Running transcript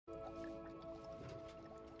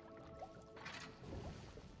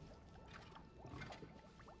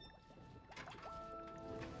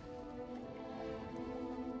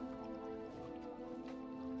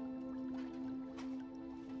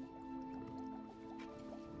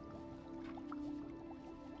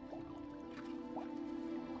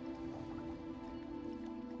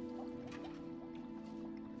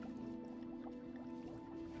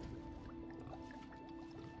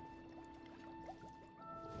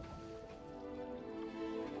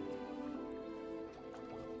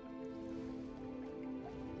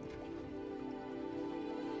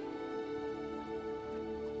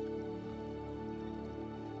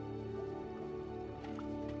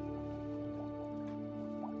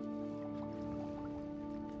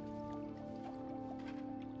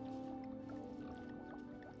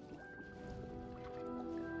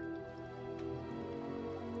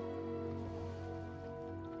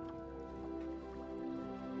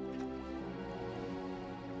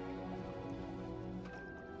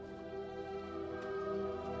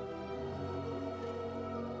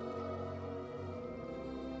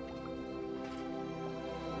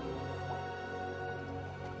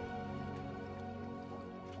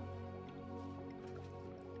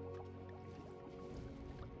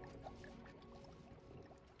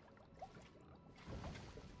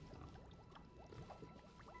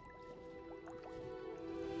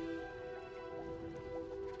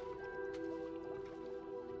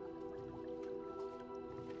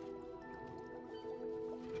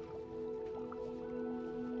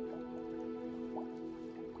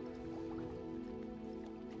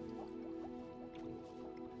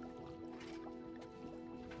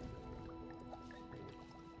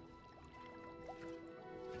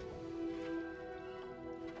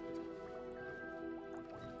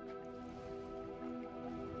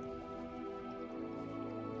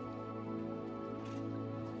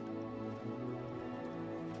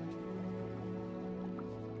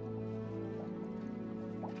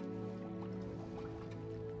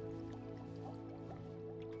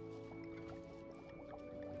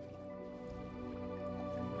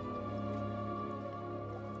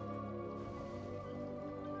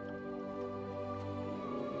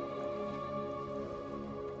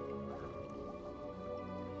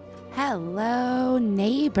Hello,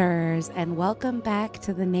 neighbors, and welcome back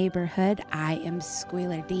to the neighborhood. I am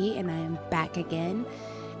Squealer D, and I am back again.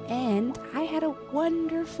 And I had a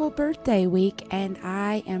wonderful birthday week, and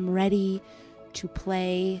I am ready to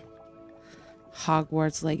play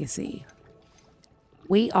Hogwarts Legacy.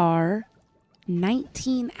 We are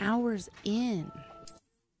 19 hours in,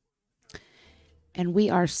 and we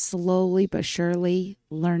are slowly but surely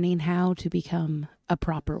learning how to become a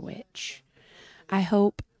proper witch. I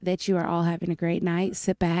hope that you are all having a great night.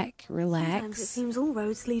 Sit back, relax. Sometimes it seems all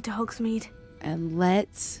roads lead to Hogsmeade. And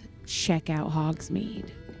let's check out Hogsmeade.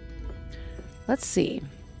 Let's see.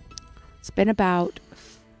 It's been about,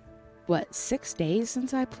 6 days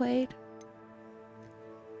since I played?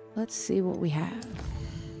 Let's see what we have.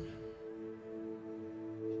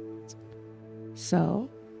 So,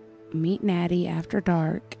 meet Natty after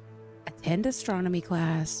dark. Attend astronomy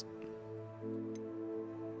class.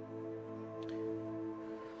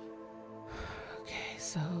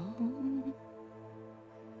 So,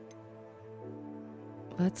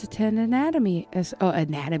 let's attend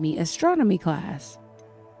astronomy class.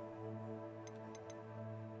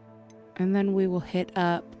 And then we will hit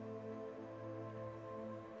up.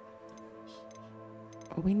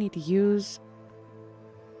 We need to use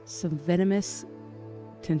some venomous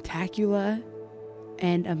tentacula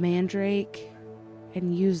and a mandrake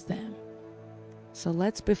and use them. So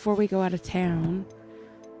let's, before we go out of town,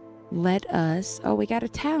 we got a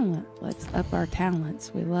talent. Let's up our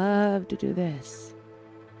talents. We love to do this.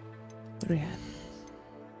 What do we have?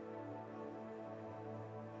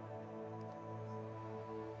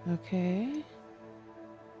 Okay.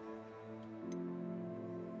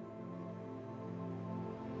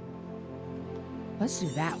 Let's do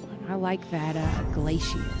that one. I like that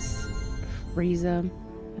Glacius. Freeze them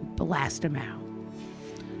and blast them out.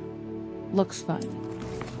 Looks fun.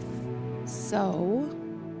 So,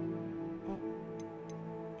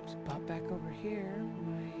 back over here.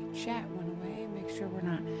 My chat went away. Make sure we're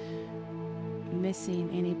not missing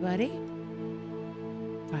anybody.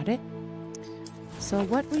 Got it. So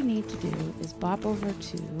what we need to do is bop over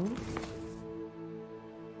to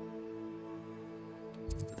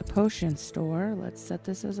the potion store. Let's set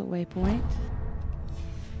this as a waypoint.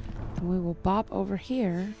 And we will bop over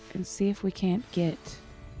here and see if we can't get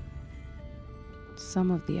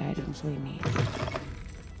some of the items we need.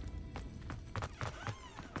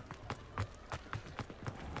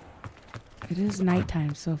 It is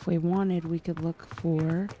nighttime, so if we wanted, we could look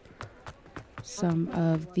for some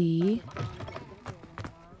of the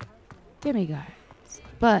demigods.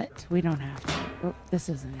 But we don't have to. Oh, this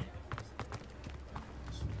isn't it.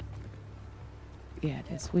 Yeah,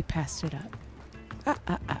 it is. We passed it up.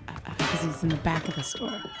 Because he's in the back of the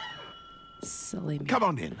store. Silly me. Come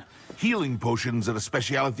on in. Healing potions are a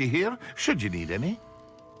specialty here, should you need any.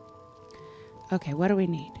 Okay, what do we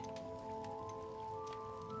need?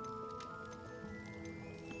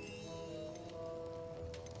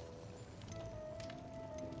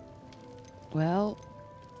 Well,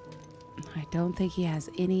 I don't think he has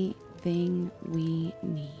anything we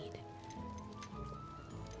need.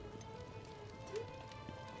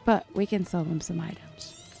 But we can sell him some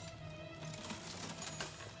items.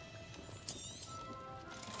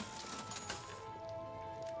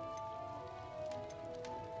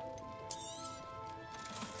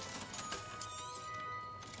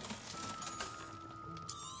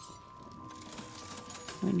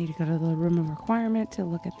 We need to go to the room of requirement to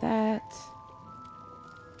look at that.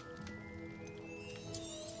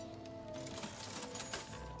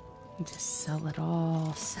 Just sell it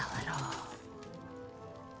all, sell it all.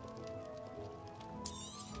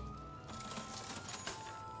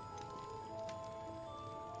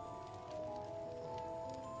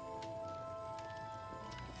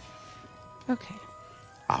 Okay.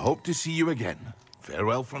 I hope to see you again.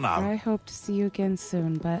 Farewell for now. I hope to see you again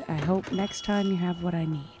soon, but I hope next time you have what I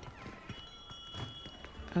need.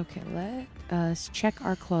 Okay, let us check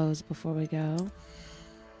our clothes before we go.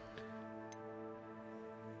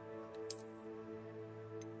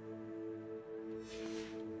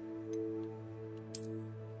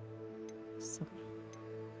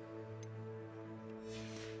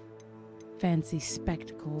 Fancy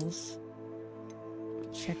spectacles.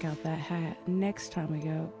 Check out that hat. Next time we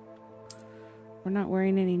go. We're not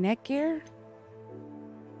wearing any neck gear?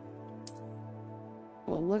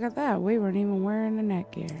 Well, look at that. We weren't even wearing the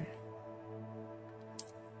neck gear.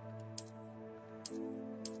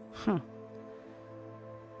 Huh.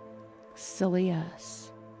 Silly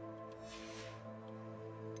us.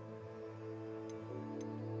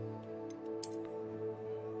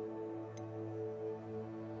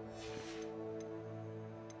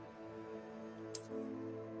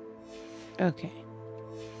 Okay.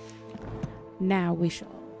 Now we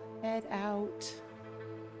shall head out.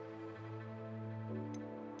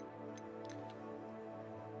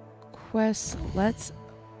 Quest,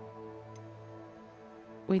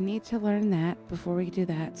 we need to learn that before we do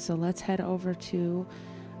that. So let's head over to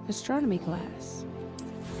astronomy class.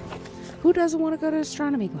 Who doesn't want to go to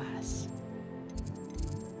astronomy class?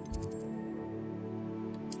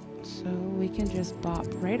 So we can just bop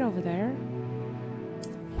right over there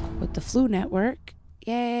with the Flu Network.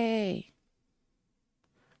 Yay!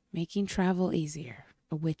 Making travel easier.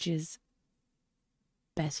 A witch's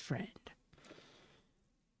best friend.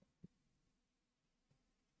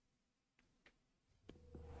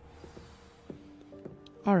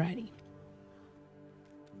 Alrighty.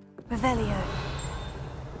 Revelio.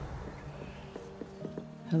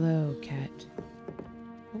 Hello, cat.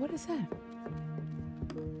 What is that?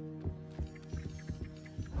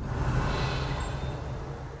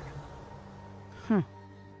 Huh.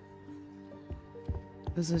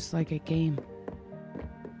 Is this like a game?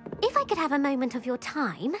 If I could have a moment of your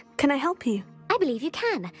time... Can I help you? I believe you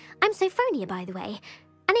can. I'm Sophronia, by the way.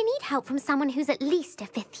 And I need help from someone who's at least a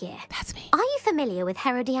 5th year. That's me. Are you familiar with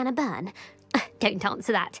Herodiana Byrne? Don't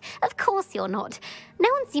answer that. Of course you're not. No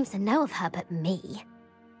one seems to know of her but me.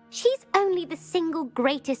 She's only the single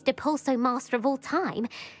greatest Depulso master of all time.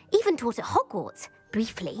 Even taught at Hogwarts,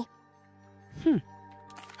 briefly.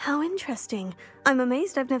 How interesting. I'm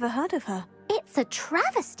amazed I've never heard of her. It's a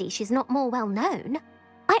travesty she's not more well known.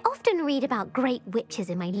 I often read about great witches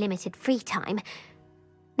in my limited free time.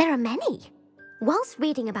 There are many. Whilst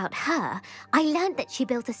reading about her, I learned that she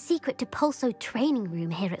built a secret Depulso training room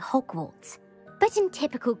here at Hogwarts. But in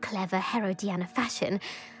typical clever Herodiana fashion,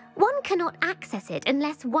 one cannot access it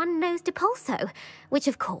unless one knows Depulso, which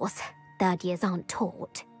of course, 3rd years aren't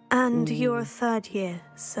taught. And you're a 3rd year,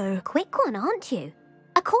 so... Quick one, aren't you?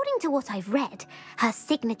 According to what I've read, her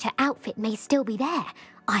signature outfit may still be there.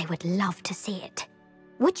 I would love to see it.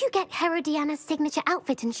 Would you get Herodiana's signature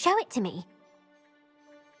outfit and show it to me?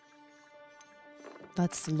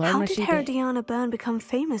 Let's learn How what did she did. Herodiana Byrne become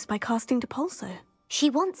famous by casting Depulso? She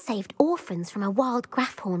once saved orphans from a wild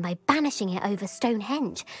Grafhorn by banishing it over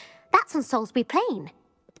Stonehenge. That's on Salisbury Plain.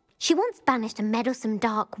 She once banished a meddlesome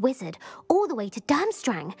dark wizard all the way to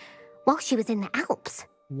Durmstrang while she was in the Alps.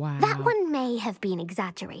 Wow. That one may have been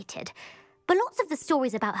exaggerated, but lots of the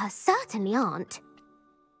stories about her certainly aren't.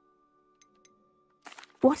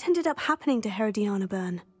 What ended up happening to Herodiana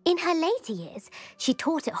Byrne? In her later years, she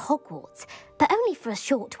taught at Hogwarts, but only for a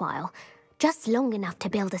short while. Just long enough to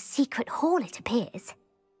build a secret hall, it appears.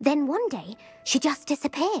 Then one day, she just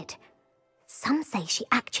disappeared. Some say she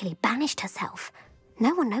actually banished herself.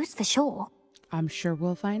 No one knows for sure. I'm sure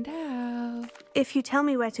we'll find out. If you tell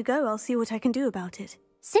me where to go, I'll see what I can do about it.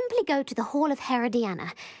 Simply go to the Hall of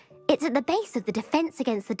Herodiana. It's at the base of the Defense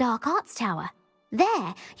Against the Dark Arts Tower.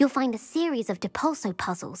 There, you'll find a series of Depulso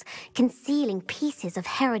puzzles concealing pieces of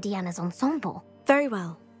Herodiana's ensemble. Very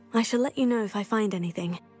well. I shall let you know if I find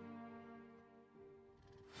anything.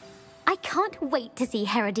 I can't wait to see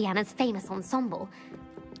Herodiana's famous ensemble.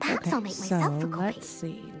 Perhaps Okay, I'll make myself a so copy. let's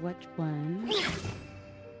see which one.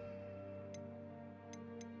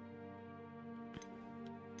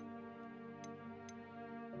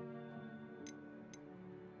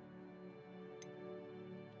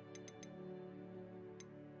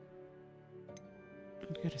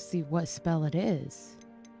 Gotta see what spell it is.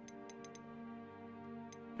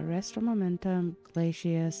 Arresto Momentum,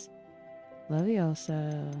 Glacius,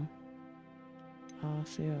 Leviosa,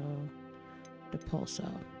 Osseo, Depulso.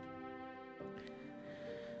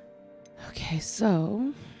 Okay,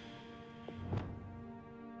 so...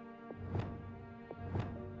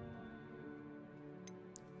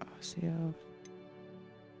 Osseo,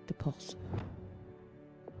 Depulso.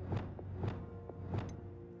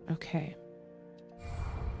 Okay.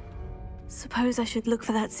 Suppose I should look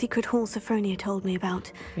for that secret hall Sophronia told me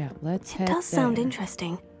about. Yeah, let's It head does sound there.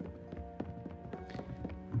 interesting.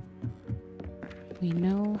 We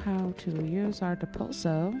know how to use our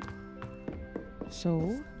Depulso,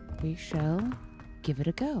 so we shall give it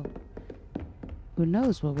a go. Who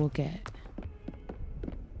knows what we'll get?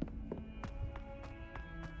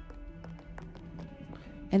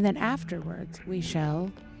 And then afterwards, we shall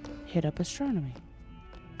hit up astronomy.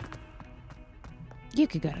 You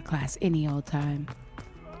could go to class any old time.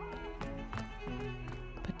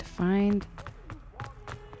 But to find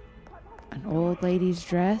an old lady's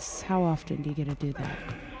dress, how often do you get to do that?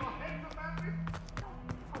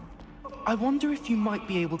 I wonder if you might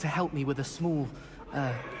be able to help me with a small,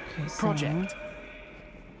 Okay, so- project.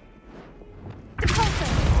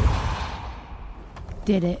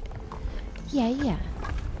 Did it. Yeah.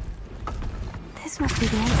 This must be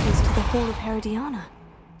the entrance to the Hall of Herodiana.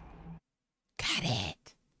 Got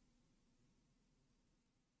it.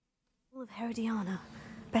 Hall of Herodiana.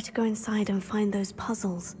 Better go inside and find those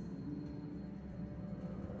puzzles.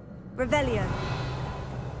 Revelio.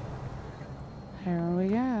 Here we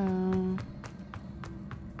go.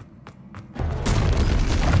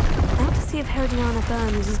 I want to see if Herodiana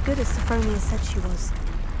Byrne was as good as Sophronia said she was.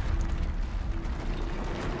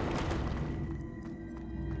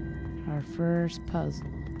 Our first puzzle.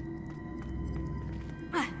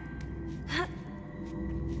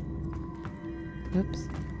 Oops.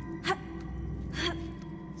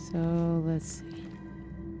 So let's see.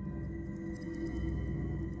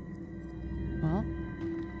 Well.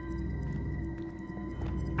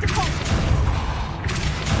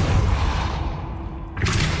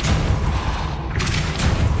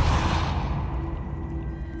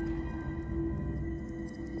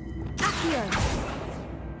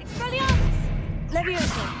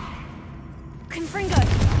 Levioso. Confringo.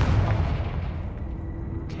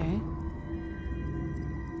 Okay.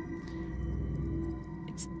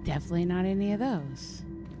 It's definitely not any of those.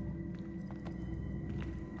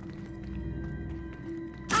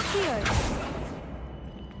 Accio.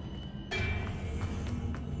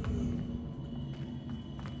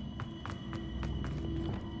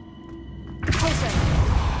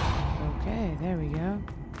 Okay, there we go.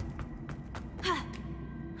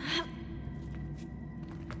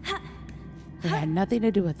 It had nothing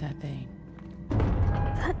to do with that thing.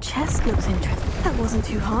 That chest looks interesting. That wasn't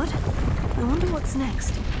too hard. I wonder what's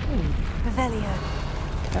next. Ooh, Revelio.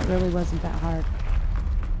 that really wasn't that hard.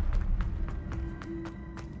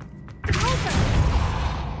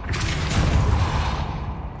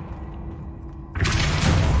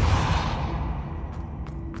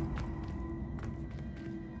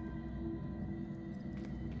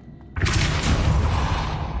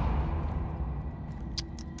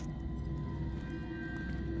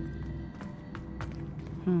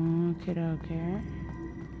 Okay.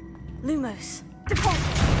 Lumos.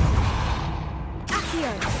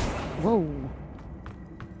 Accio. Whoa.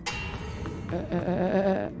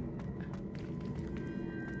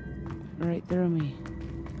 Right through me.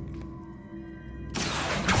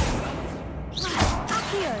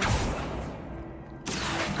 Accio.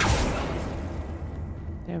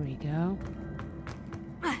 There we go.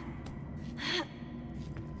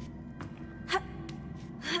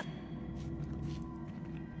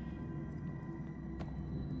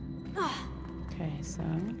 Okay, so.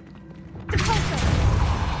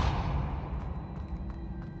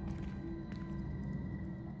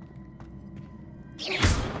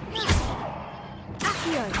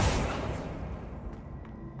 Accio.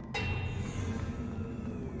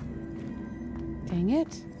 Dang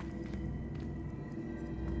it.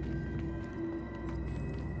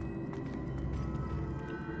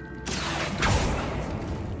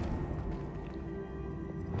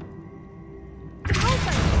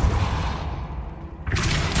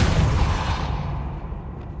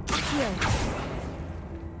 Okay,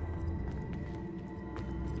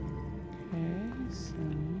 so.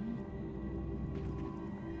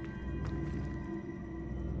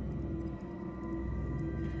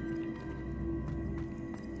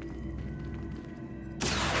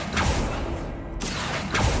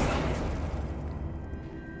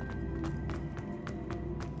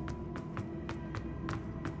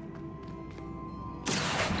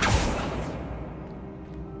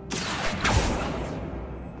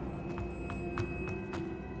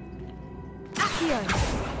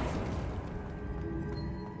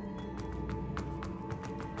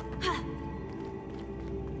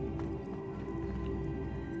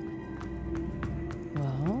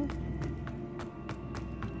 Well.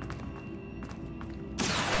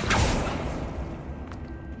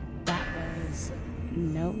 That was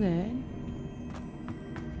no good.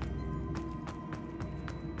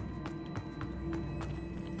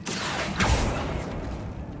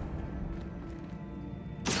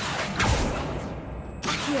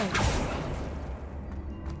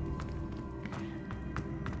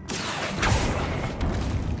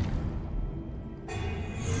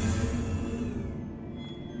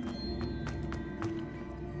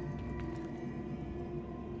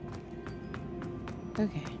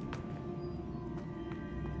 Okay.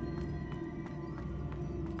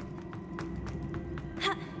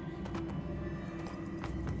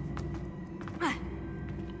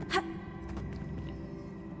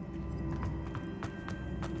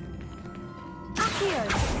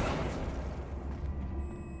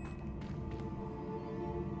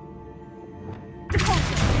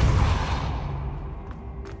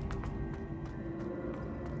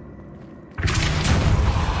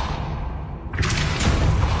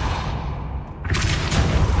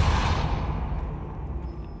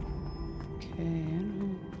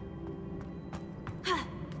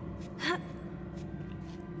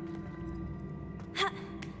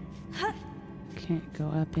 Can't go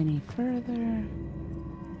up any further.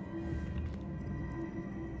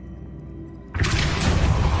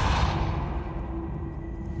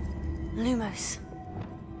 Lumos.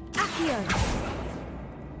 Accio.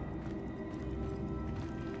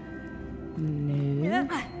 No.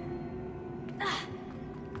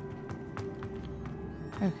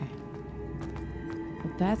 Okay.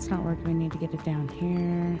 Well, that's not working. We need to get it down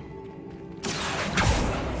here.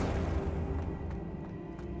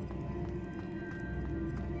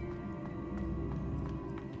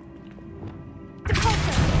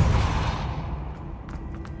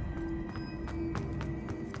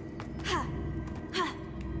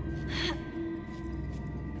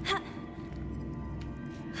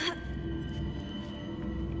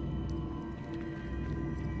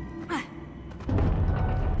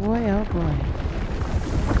 Boy, oh boy.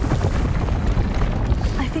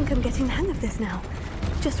 I think I'm getting the hang of this now.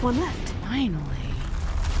 Just one left. Finally.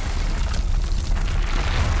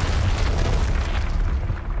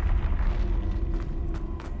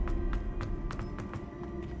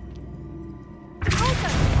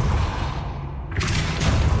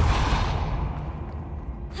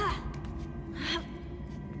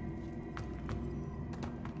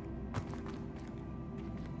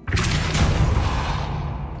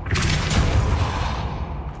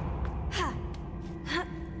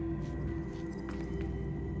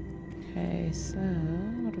 Okay, so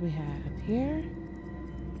what do we have here?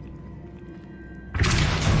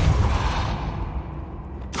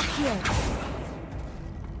 Here.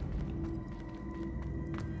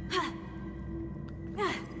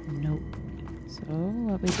 Nope. So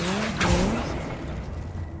what we do is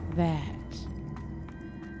that.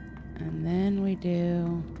 And then we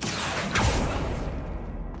do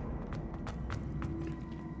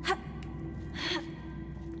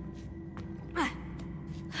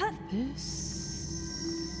this.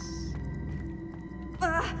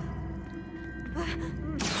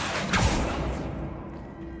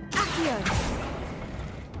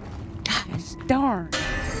 Gosh darn.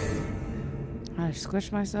 I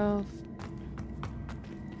squished myself.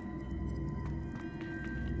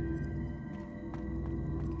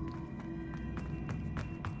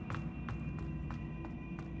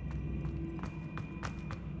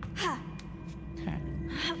 Okay.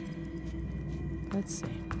 Let's see.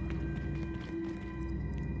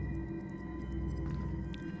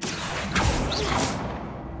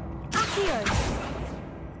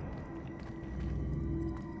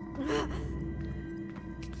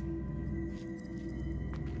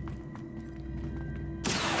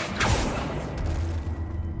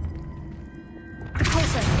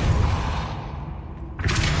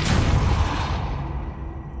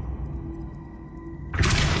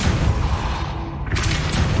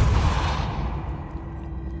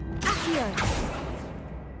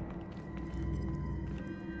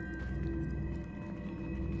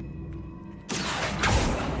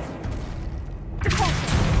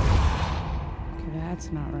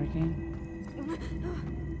 That's not working.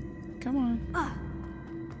 Come on.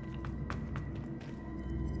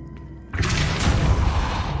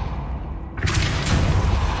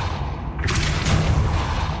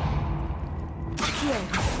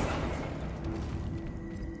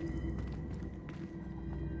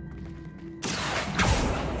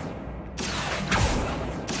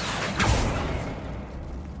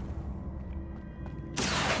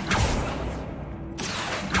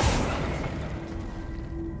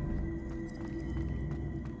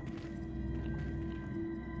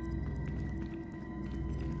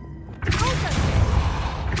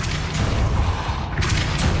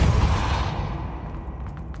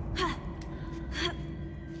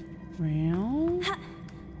 Well,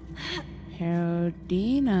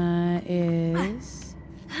 Herodina is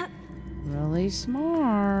really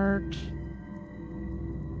smart.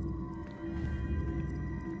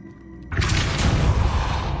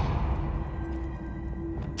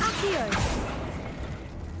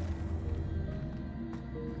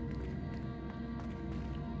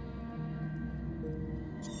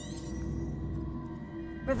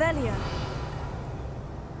 Revelio.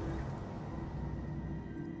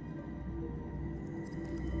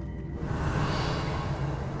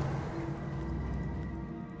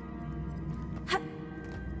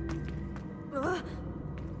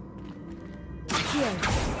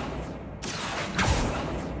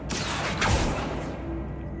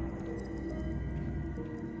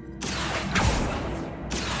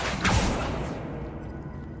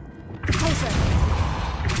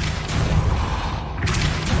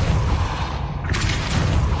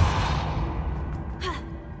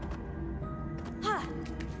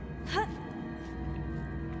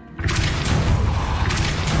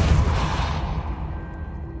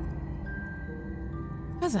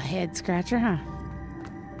 That's a head scratcher, huh?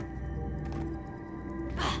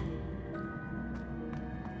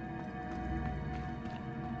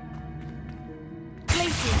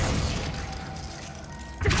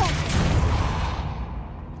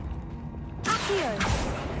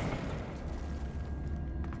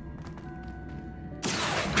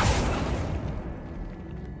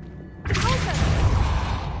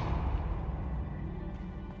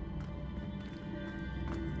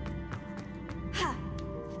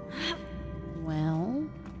 Well,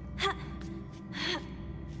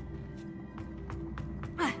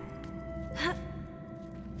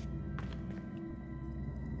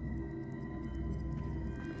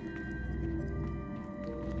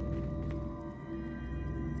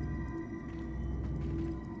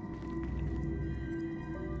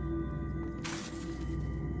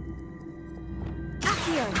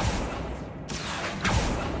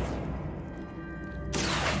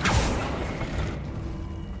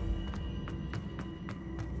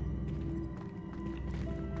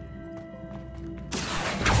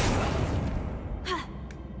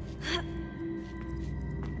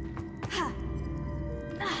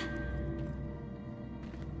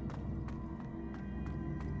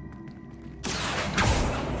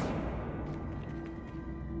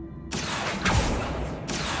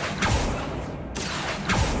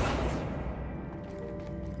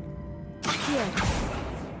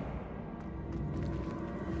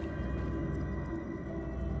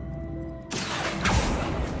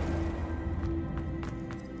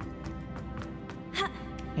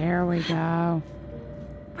 here we go.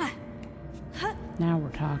 Now we're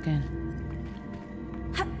talking.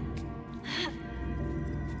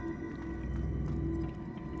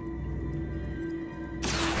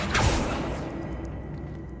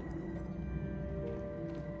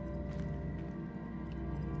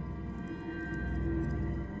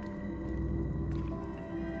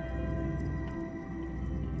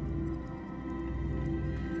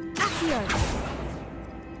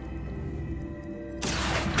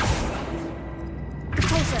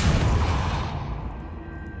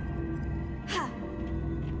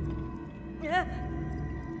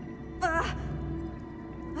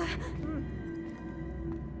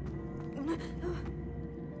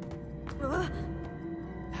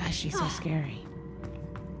 Gosh, she's so scary.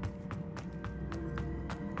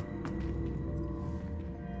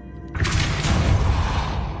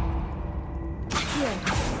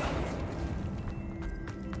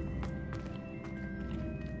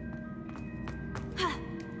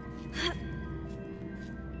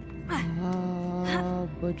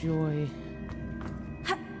 Oh, joy.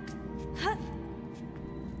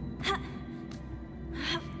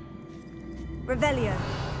 Revelio.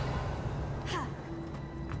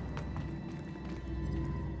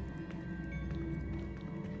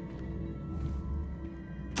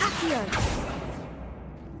 Accio.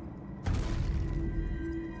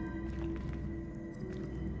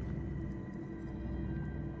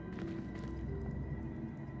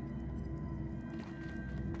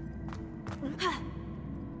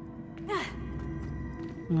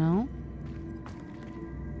 Well,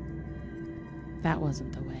 that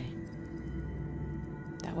wasn't the way.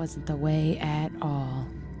 That wasn't the way at all.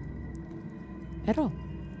 At all.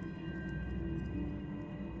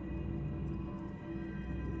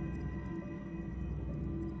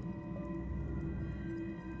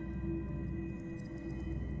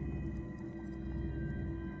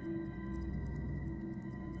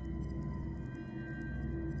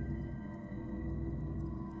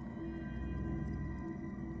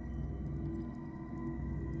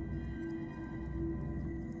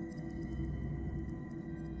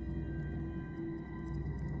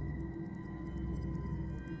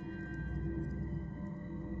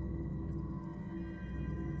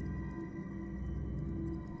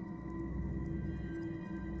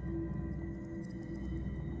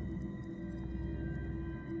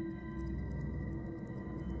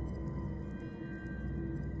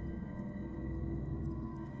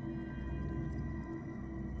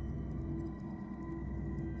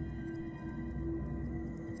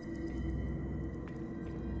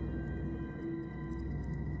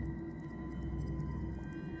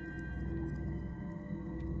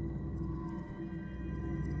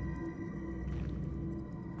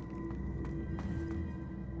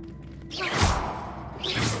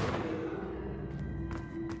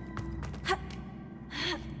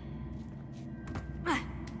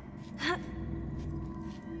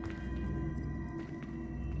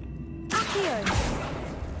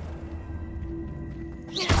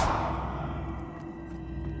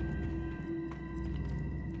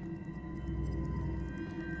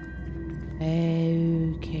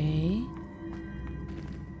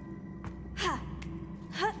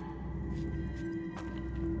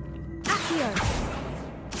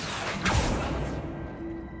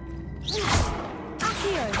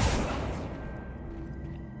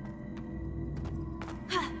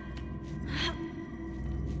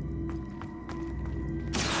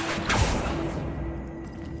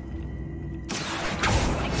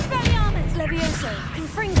 Depulso,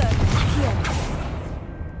 Confringo, Accio.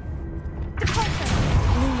 Depulso,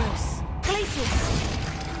 Lumos, Glacius.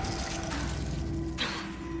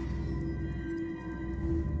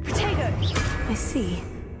 Protego. I see.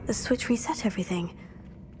 The switch reset everything.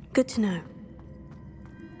 Good to know.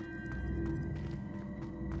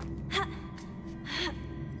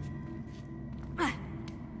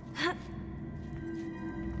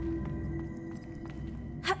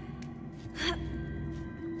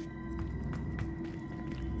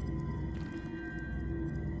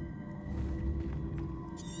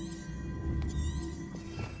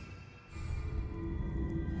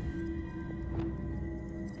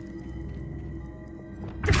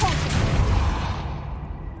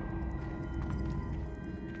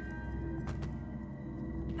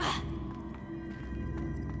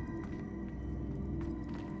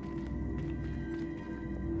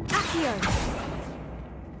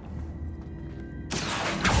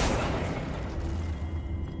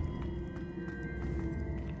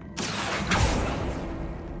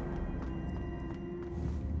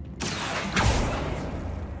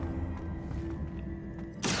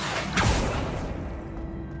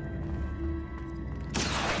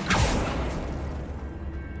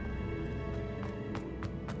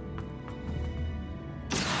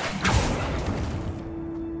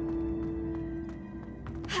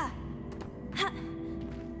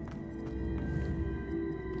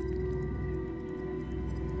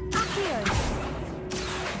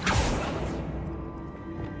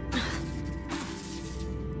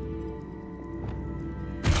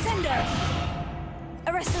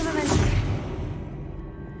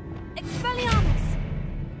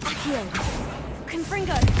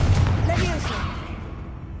 Confringo, Levioso.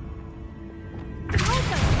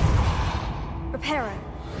 Depulso. Reparo.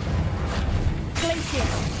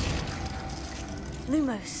 Glacius.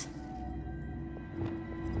 Lumos.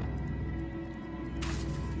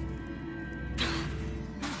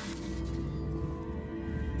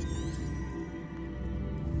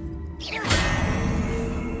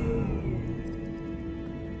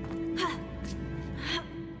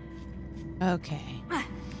 Okay.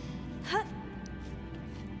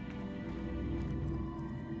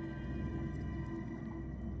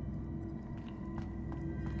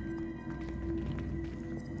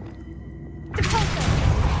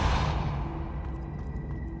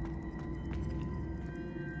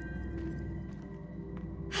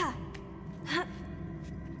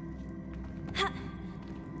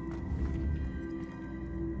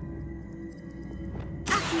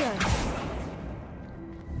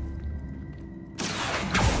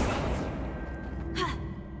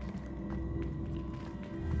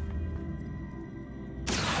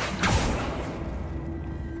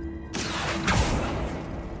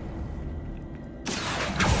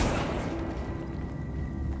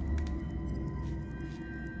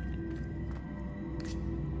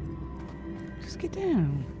 Just get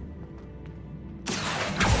down.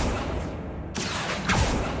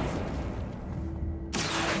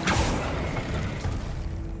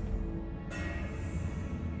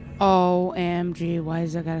 OMG, why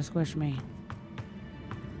is that gotta squish me?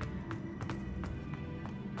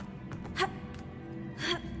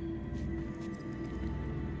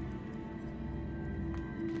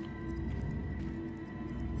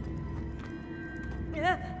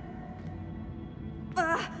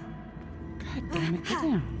 God damn it, get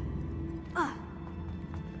down.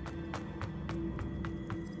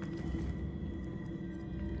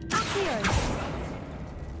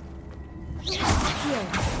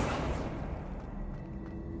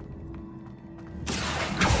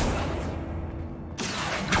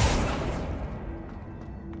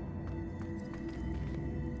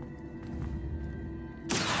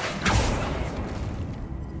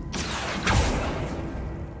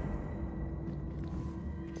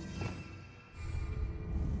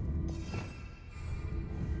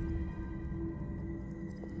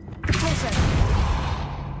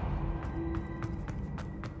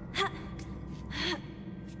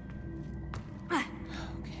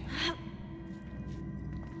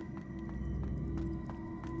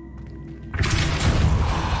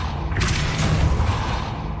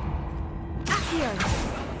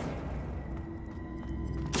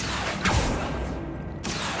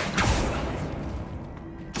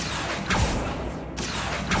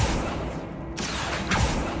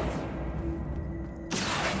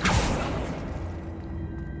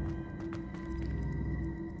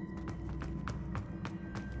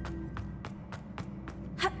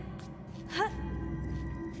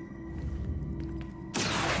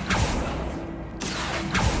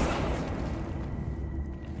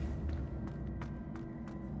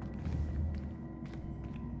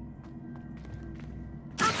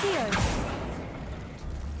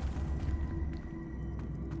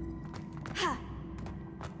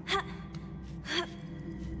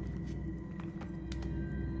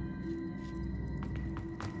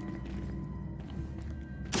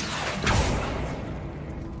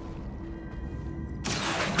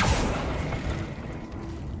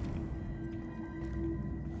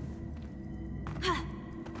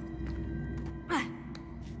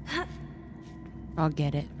 I'll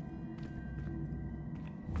get it.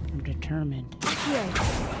 I'm determined. Accio.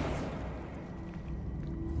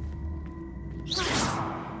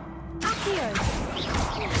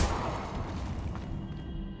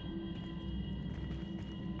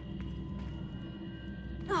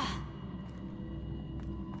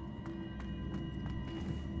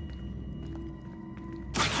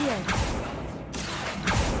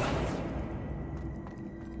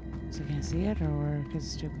 So can I see it or because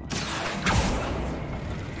it's too far?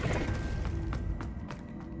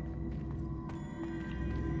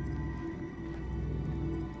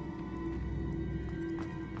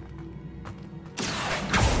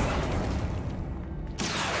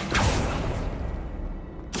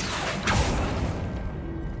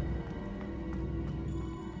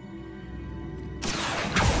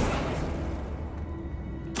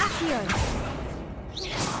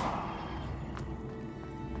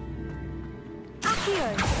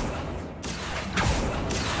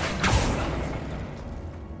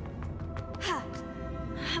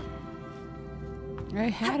 I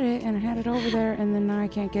had it, and I had it over there, and then now I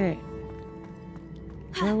can't get it.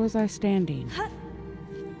 Where was I standing? Not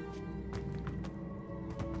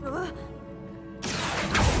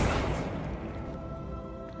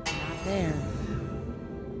there.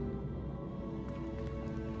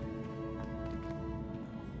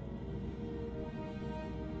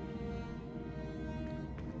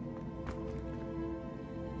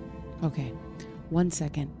 Okay, 1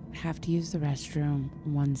 second. Have to use the restroom.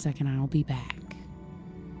 1 second, I'll be back.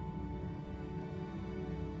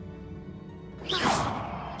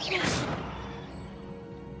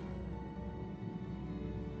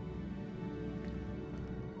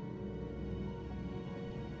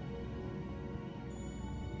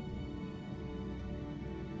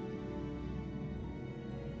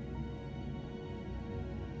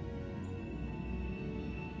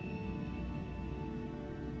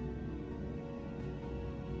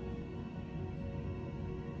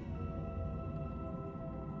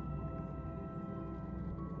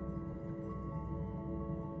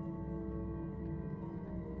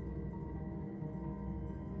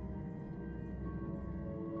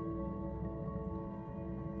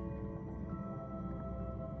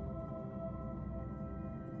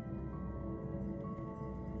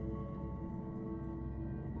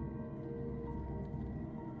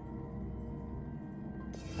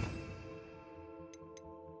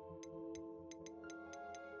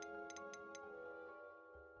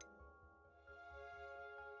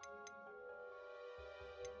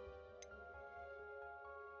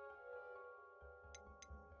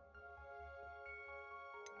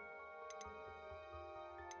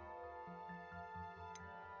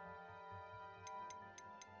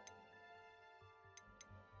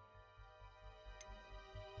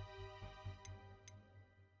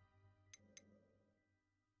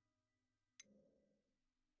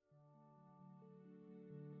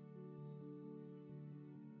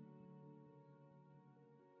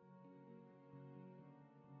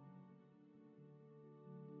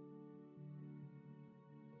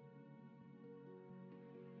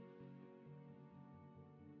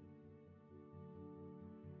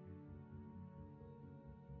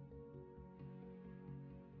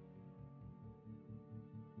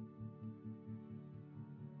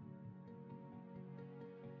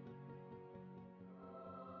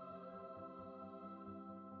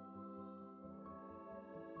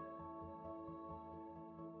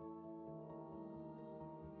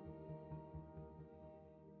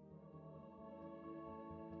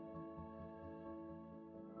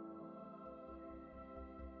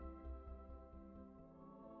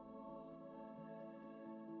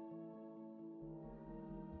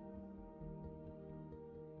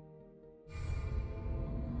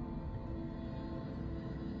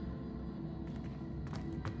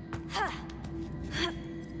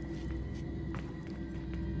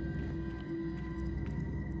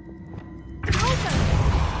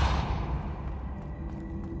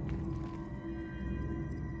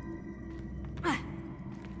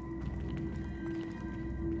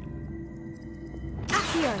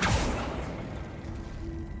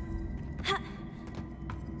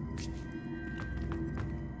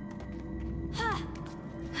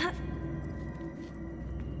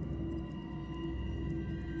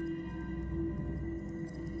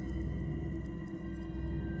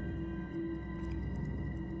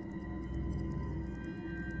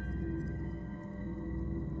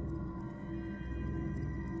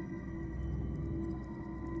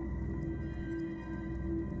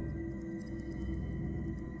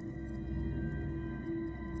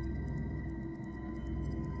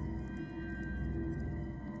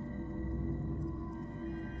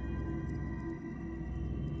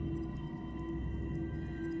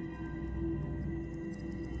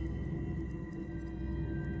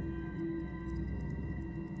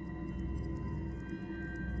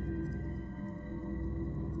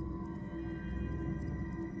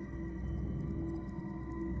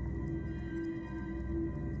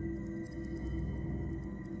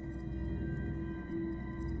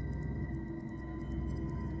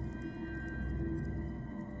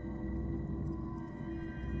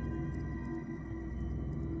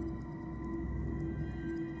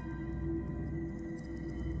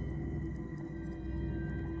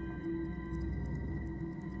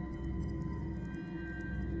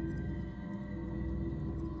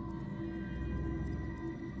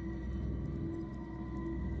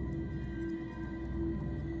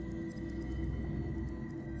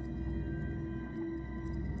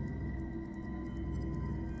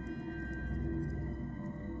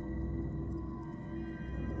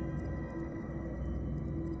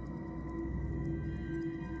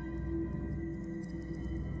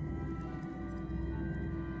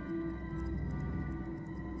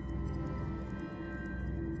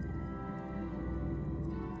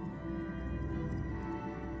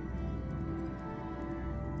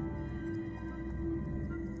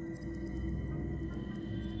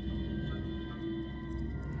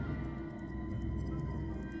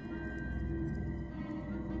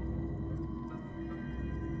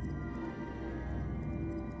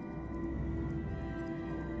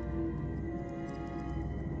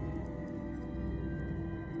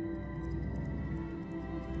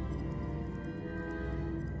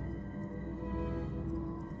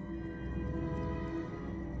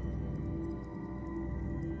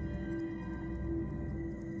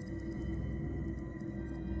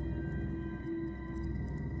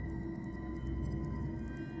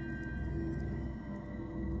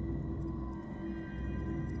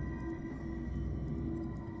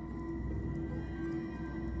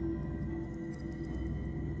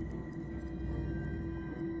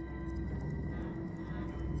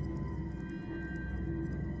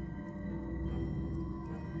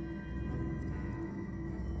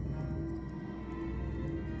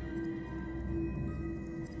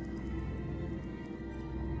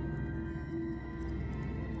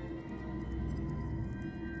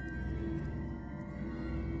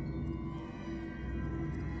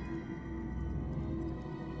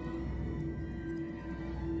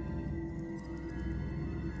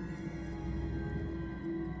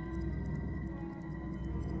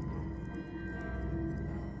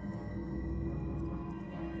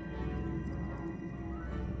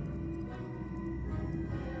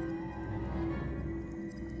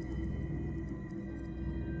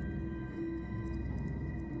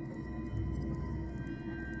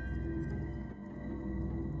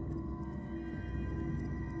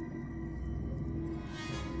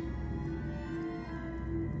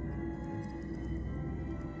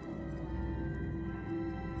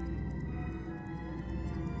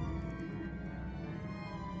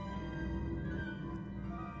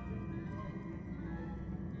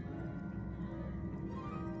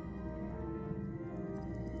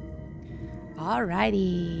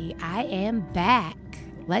 Alrighty, I am back.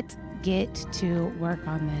 Let's get to work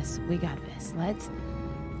on this. We got this. Let's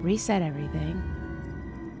reset everything.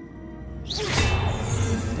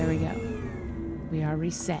 There we go. We are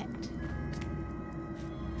reset.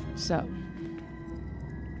 So,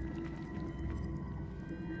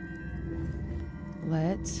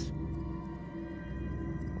 let's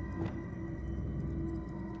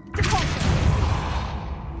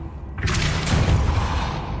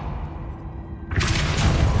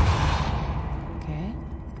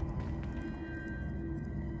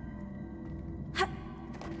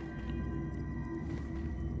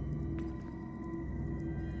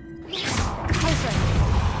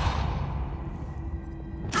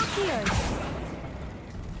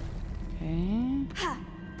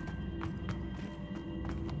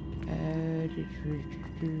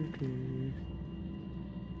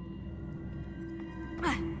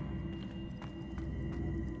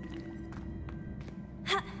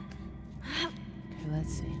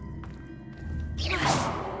let's see.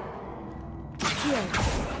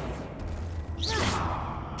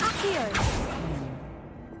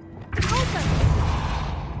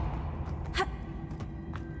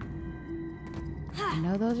 I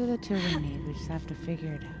know those are the two we need. We just have to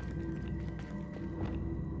figure it out.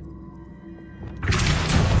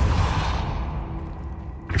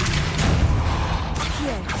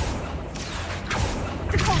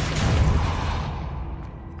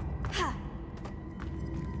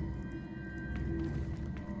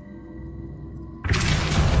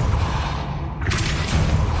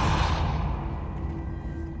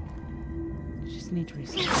 Need to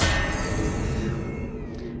reset.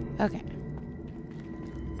 Okay.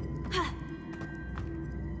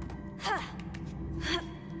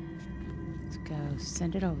 Let's go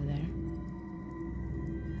send it over there.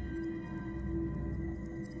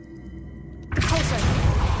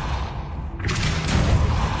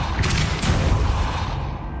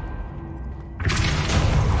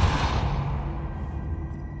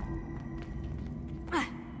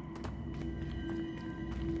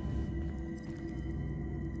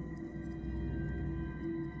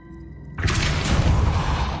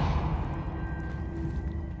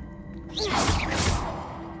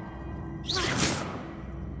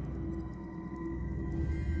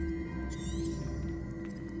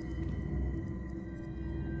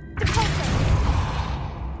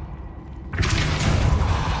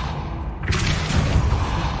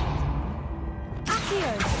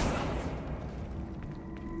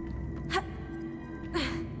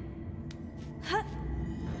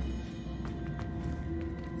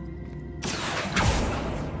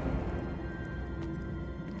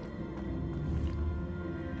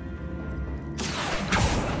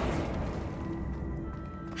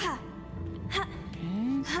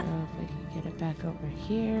 Back over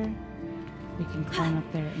here. We can climb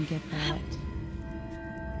up there and get that.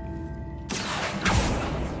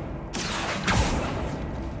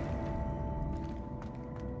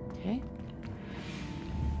 Okay.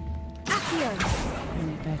 Bring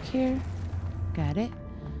it back here. Got it.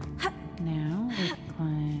 Now we can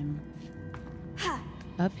climb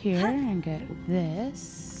up here and get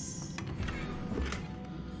this.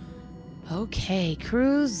 Okay,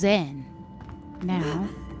 cruise in. Now,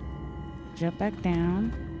 jump back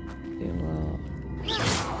down. We will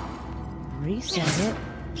reset it.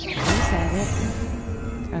 Reset it.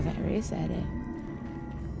 Okay, reset it.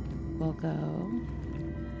 We'll go.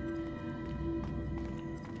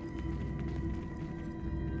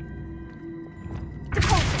 Okay.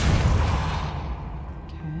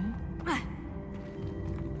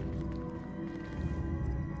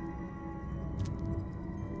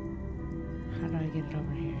 How do I get it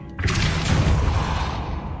over here?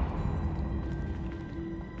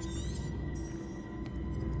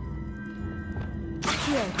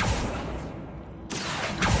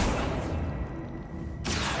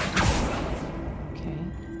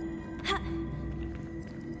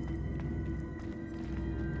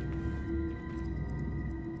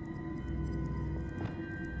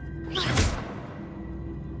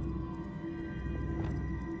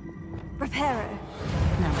 Reparo.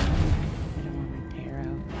 No, I don't want Reparo.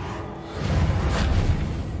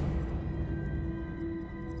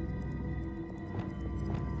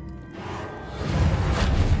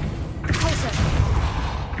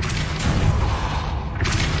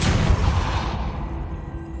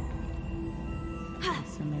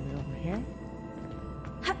 So maybe over here.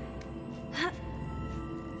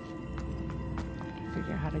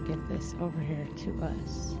 Figure out how to get this over here to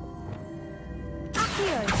us.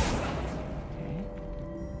 Okay.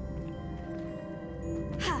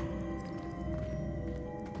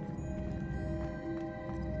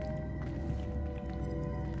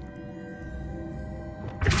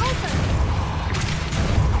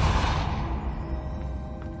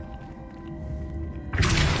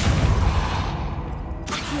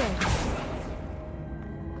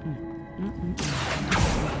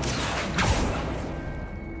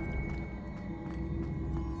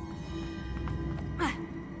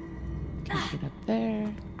 Can get up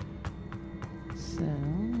there. So,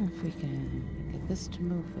 if we can get this to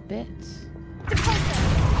move a bit.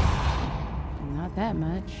 Not that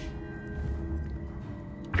much.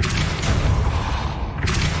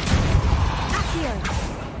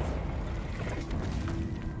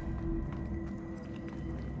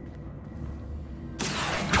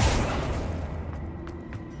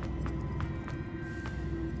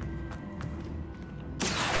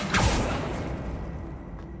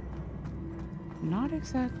 Not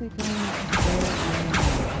exactly going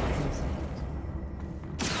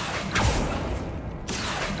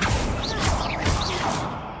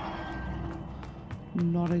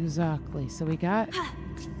Not exactly. So we got...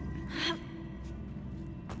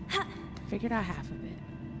 Figured out half of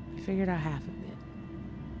it. Figured out half of it.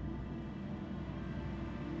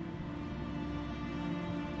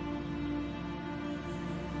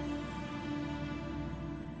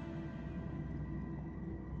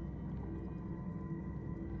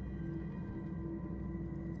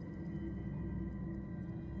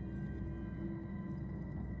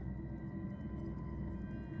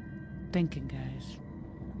 Thinking, guys.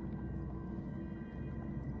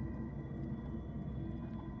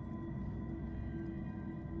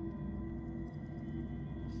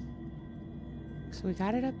 So we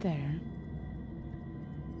got it up there.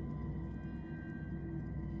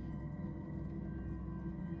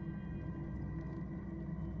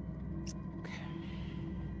 Okay.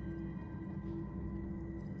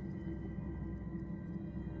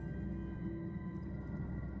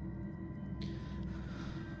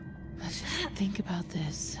 Let's just think about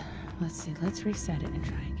this. Let's see. Let's reset it and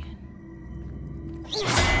try again.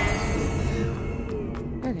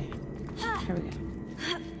 Okay. Here we go.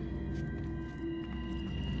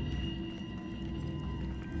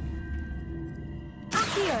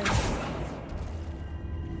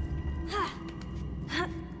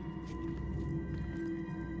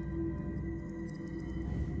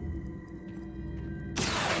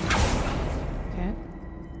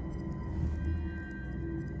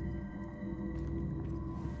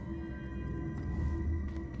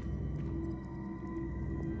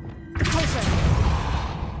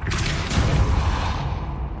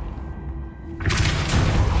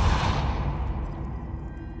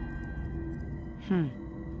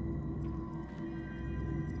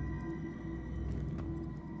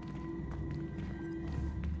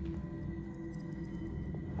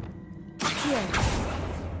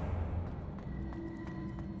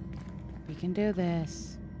 We can do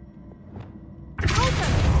this.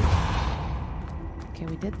 Okay,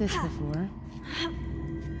 we did this before.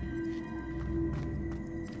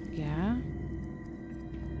 Yeah.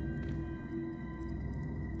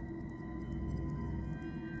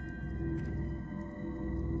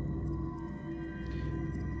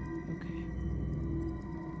 Okay.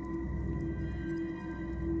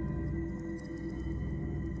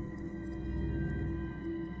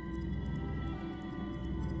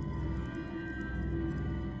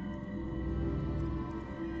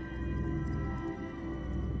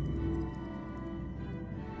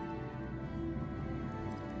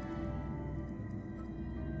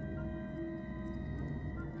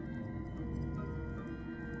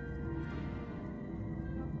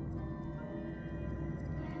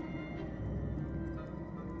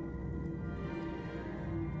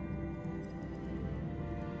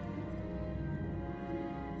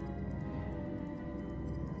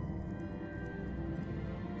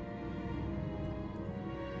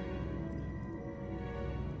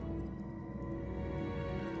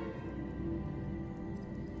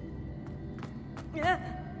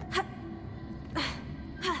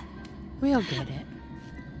 We'll get it.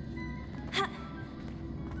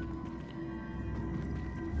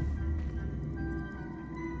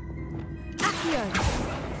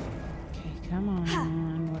 Okay, come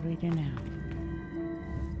on. What do we do now?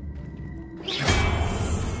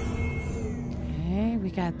 Okay,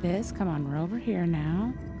 we got this. Come on, we're over here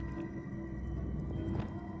now.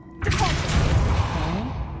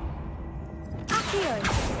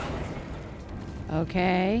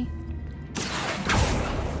 Okay.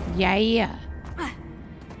 Yeah.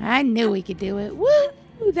 I knew we could do it. Woo!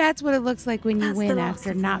 That's what it looks like when you win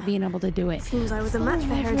after not being able to do it. Seems I was a match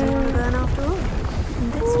for Herodiana Byrne after all.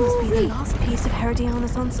 And this must be the last piece of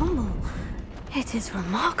Herodiana's ensemble. It is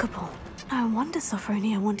remarkable. No wonder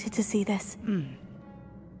Sophronia wanted to see this.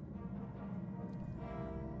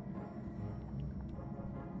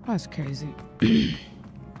 That's crazy.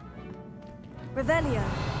 Revelio.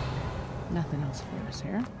 Nothing else for us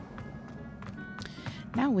here.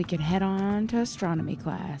 Now we can head on to astronomy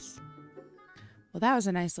class. Well, that was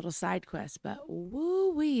a nice little side quest, but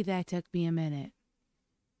woo-wee, that took me a minute.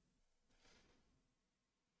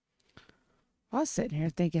 I was sitting here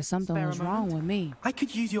thinking something Spare a was wrong moment? with me. I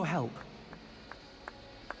could use your help.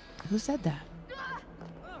 Who said that?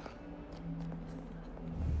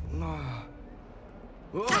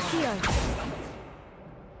 Accio!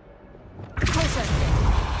 Closer!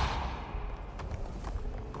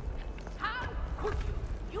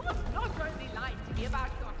 You must not only lie to me about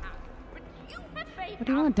your house, but you have faith. What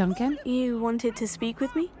do you want, Duncan? You wanted to speak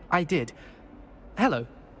with me? I did. Hello,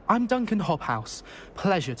 I'm Duncan Hobhouse.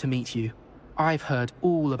 Pleasure to meet you. I've heard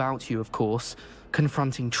all about you, of course,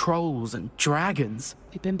 confronting trolls and dragons.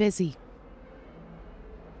 We've been busy.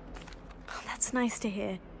 Oh, that's nice to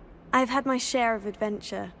hear. I've had my share of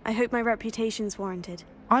adventure. I hope my reputation's warranted.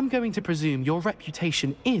 I'm going to presume your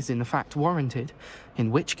reputation is in fact warranted,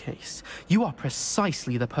 in which case, you are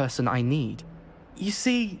precisely the person I need. You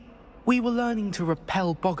see, we were learning to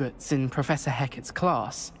repel boggarts in Professor Hecat's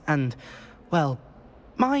class, and, well,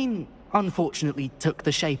 mine unfortunately took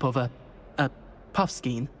the shape of a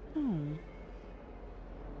puffskein.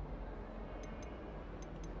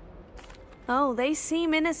 Oh, they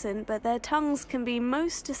seem innocent, but their tongues can be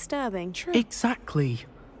most disturbing. Exactly.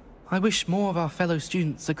 I wish more of our fellow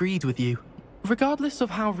students agreed with you. Regardless of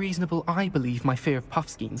how reasonable I believe my fear of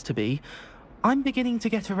puffskeins to be, I'm beginning to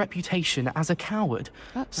get a reputation as a coward.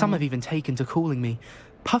 Some have even taken to calling me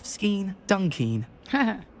Puffskeen Dunkeen.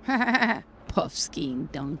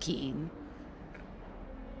 Puffskein Dunkin.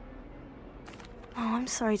 Oh, I'm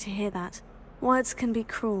sorry to hear that. Words can be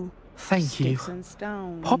cruel. Thank you. Sticks and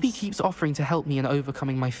stones. Poppy keeps offering to help me in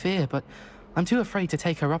overcoming my fear, but I'm too afraid to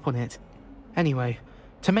take her up on it. Anyway,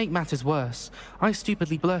 to make matters worse, I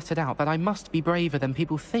stupidly blurted out that I must be braver than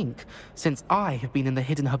people think, since I have been in the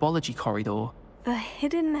hidden herbology corridor. The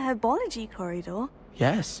hidden herbology corridor?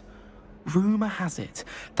 Yes. Rumour has it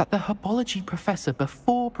that the herbology professor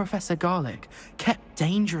before Professor Garlic kept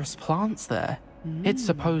dangerous plants there. It's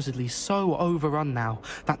supposedly so overrun now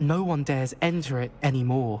that no one dares enter it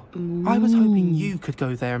anymore. I was hoping you could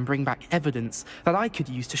go there and bring back evidence that I could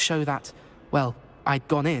use to show that, well, I'd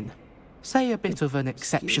gone in. Say a bit of an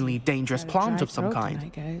exceptionally dangerous Got a plant dry of some throat kind.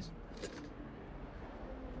 tonight,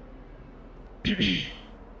 guys.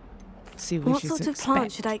 See, we What should sort of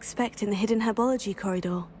plant should I expect in the hidden herbology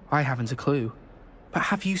corridor? I haven't a clue. But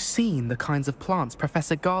have you seen the kinds of plants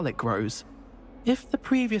Professor Garlic grows? If the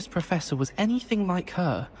previous professor was anything like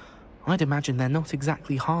her, I'd imagine they're not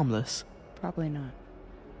exactly harmless. Probably not.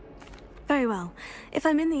 Very well. If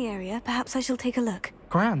I'm in the area, perhaps I shall take a look.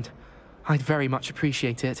 Grand. I'd very much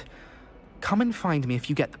appreciate it. Come and find me if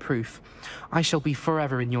you get the proof. I shall be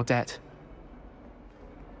forever in your debt.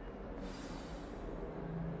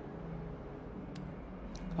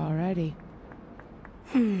 Alrighty.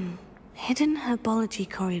 Hidden herbology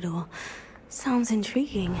corridor. Sounds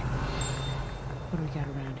intriguing. What do we got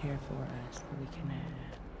around here for us that we can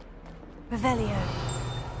Revelio.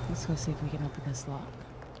 Let's go see if we can open this lock.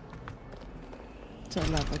 It's a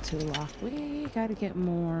level 2 lock. We gotta get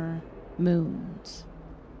more moons.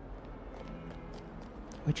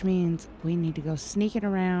 Which means we need to go sneaking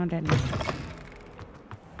around and...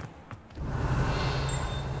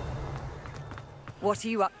 What are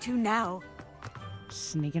you up to now?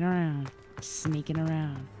 Sneaking around. Sneaking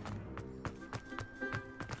around.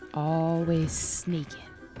 Always sneaking.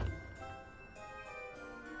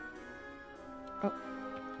 Oh.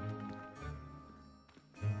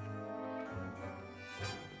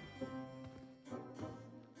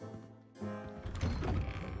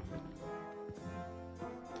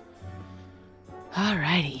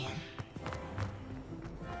 Alrighty.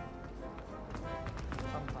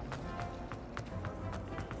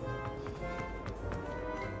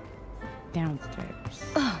 Downstairs.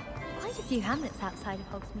 Quite a few hamlets outside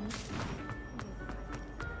of Hogsmeade.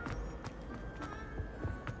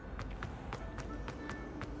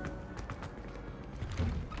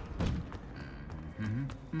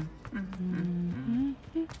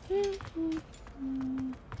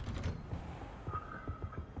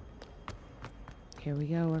 Here we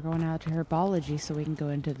go. We're going out to herbology so we can go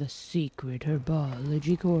into the secret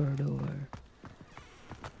herbology corridor.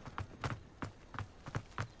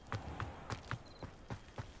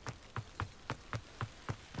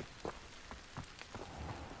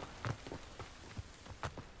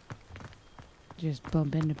 Just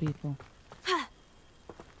bump into people. Ah!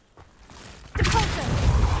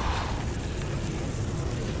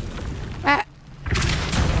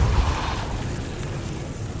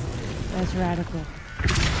 That's radical.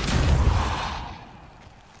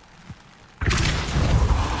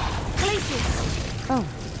 Oh,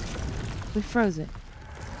 we froze it.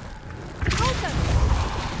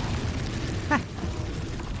 Ha!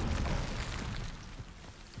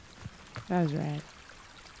 That was rad.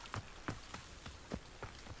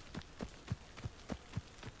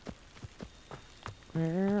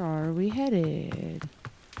 Where are we headed?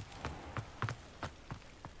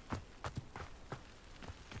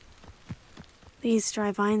 These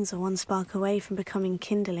dry vines are one spark away from becoming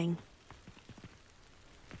kindling.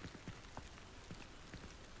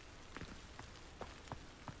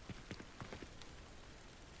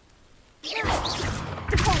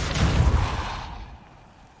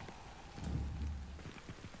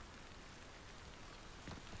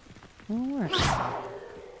 Alright.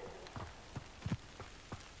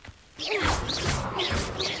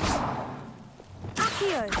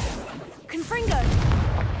 Accio! Confringo!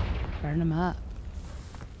 Burn them up.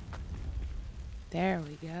 There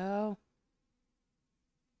we go.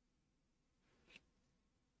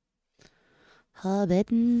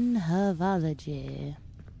 Forbidden Herbology.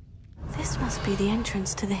 This must be the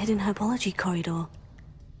entrance to the hidden herbology corridor.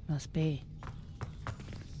 Must be.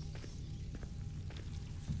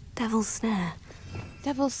 Devil's Snare.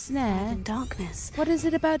 Devil's Snare? And darkness. What is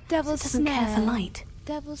it about Devil's Doesn't Snare? care for light.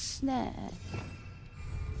 Devil's Snare.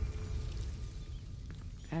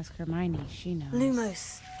 Ask Hermione, she knows.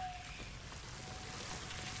 Lumos.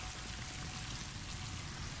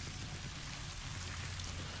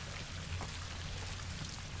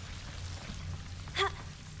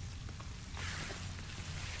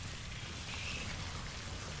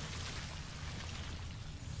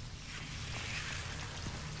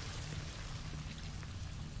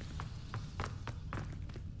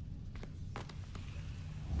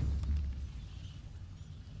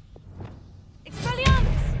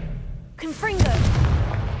 Expelliarmus! Confringo!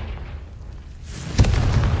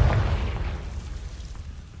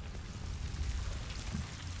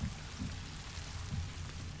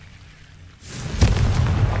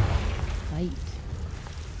 Light.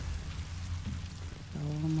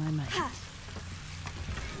 Oh my might.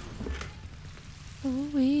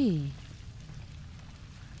 Ooh-wee.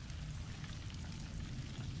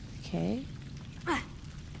 Okay.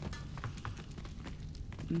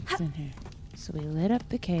 What's in here? So we lit up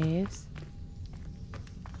the caves.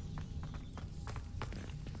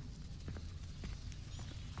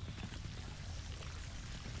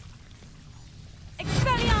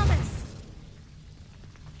 Expelliarmus!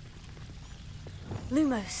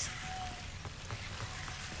 Lumos.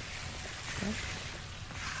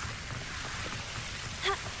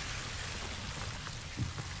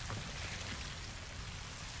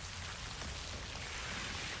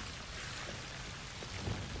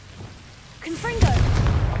 Confringo!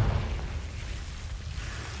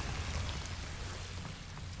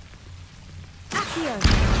 Accio!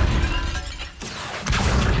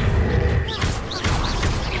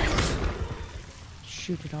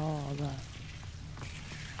 Shoot it all up.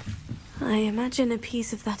 I imagine a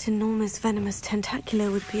piece of that enormous venomous tentacular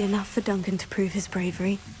would be enough for Duncan to prove his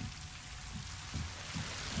bravery.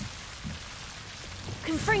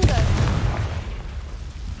 Confringo!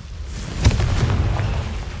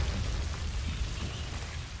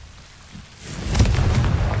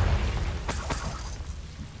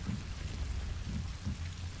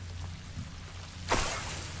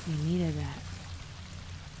 We needed that.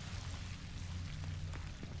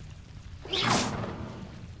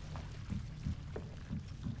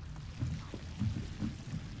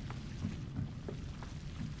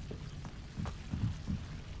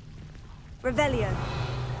 Revelio.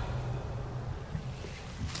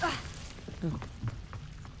 Oh,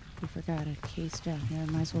 we forgot a case down here.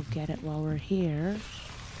 Might as well get it while we're here.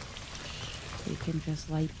 We can just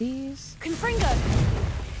light these. Confringo!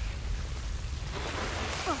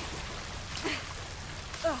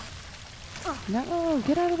 No,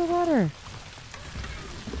 get out of the water.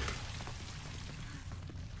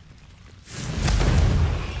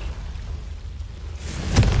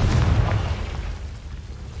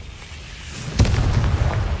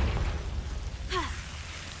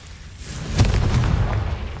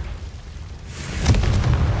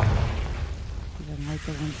 Even light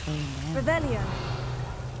the one flame down. Revelio.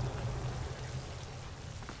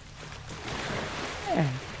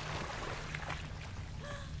 There.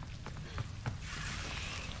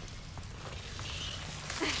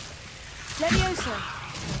 Levioso.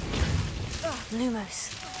 Lumos.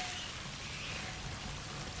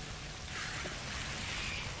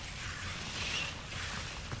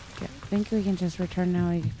 Okay, I think we can just return now.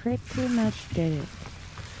 We pretty much did it.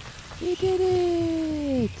 We did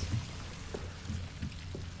it!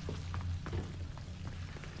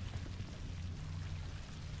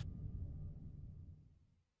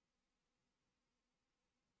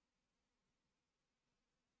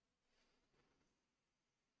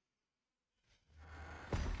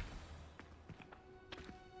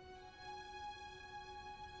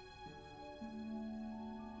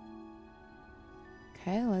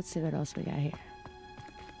 Okay, let's see what else we got here.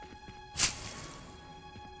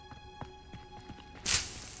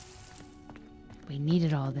 We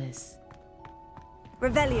needed all this.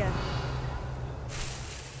 Revelio.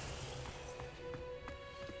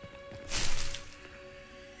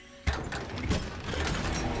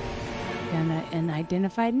 And an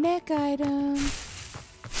identified neck item.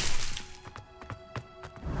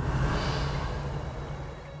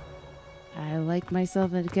 I like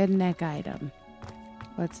myself a good neck item.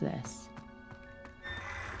 What's this?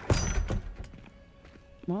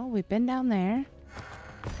 Well, we've been down there.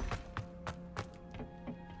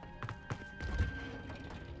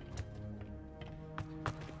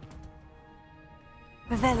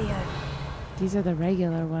 Revelio. These are the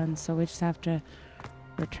regular ones, so we just have to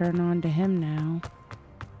return on to him now.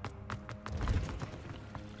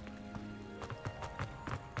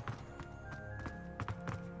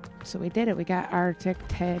 So we did it. We got our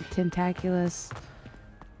Tentaculus.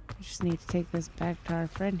 We just need to take this back to our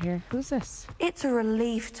friend here. Who's this? It's a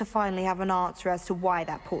relief to finally have an answer as to why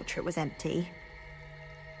that portrait was empty.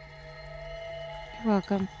 You're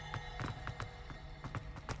welcome.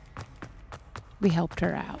 We helped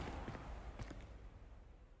her out.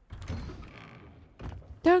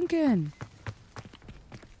 Duncan!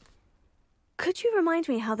 Could you remind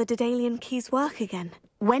me how the Daedalian keys work again?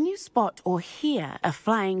 When you spot or hear a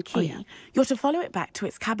flying key, you're to follow it back to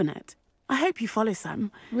its cabinet. I hope you follow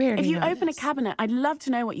some. We already If you know open this. a cabinet, I'd love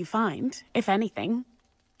to know what you find, if anything.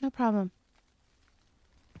 No problem.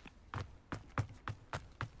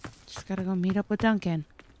 Just gotta go meet up with Duncan.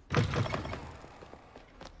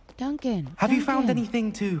 Duncan! Have you found Duncan.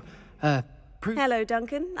 anything to, prove? Hello,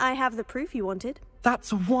 Duncan. I have the proof you wanted.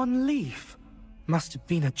 That's one leaf. Must have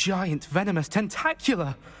been a giant venomous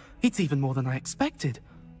tentacula. It's even more than I expected.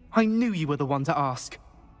 I knew you were the one to ask.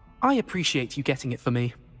 I appreciate you getting it for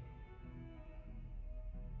me.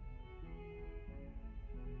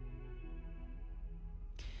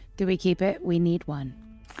 Do we keep it? We need one.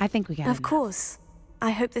 I think we got Of enough. course.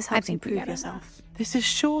 I hope this helps you think we prove got yourself. This is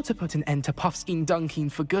sure to put an end to Puffskein Dunkin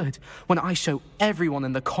for good when I show everyone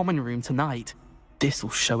in the common room tonight. This'll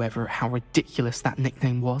show Everett how ridiculous that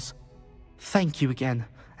nickname was. Thank you again,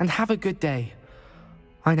 and have a good day.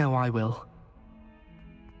 I know I will.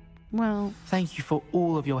 Well, Thank you for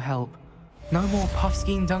all of your help. No more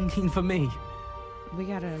Puffskein Dunkin for me. we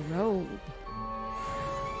got a robe.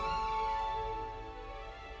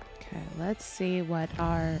 Okay, let's see what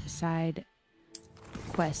our side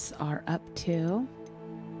quests are up to.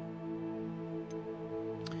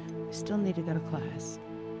 We still need to go to class.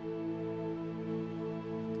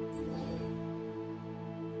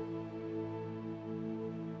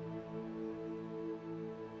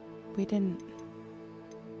 We didn't...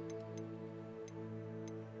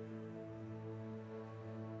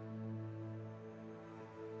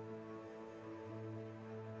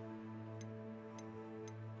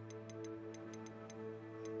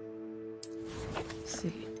 Let's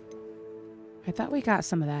see. I thought we got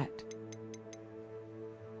some of that.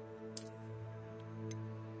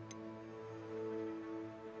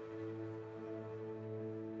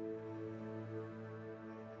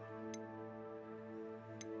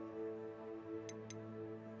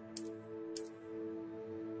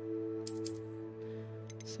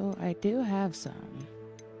 So I do have some.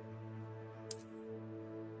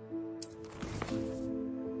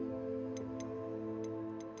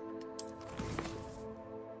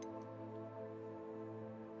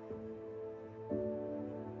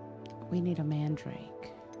 We need a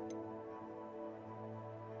mandrake.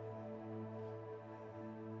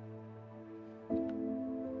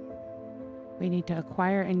 We need to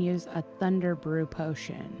acquire and use a thunder brew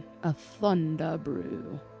potion. A thunder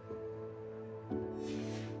brew.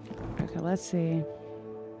 Okay, let's see.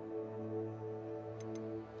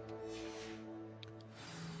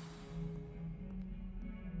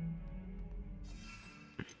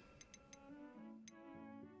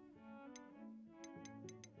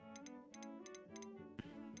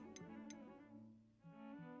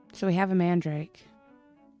 So we have a mandrake.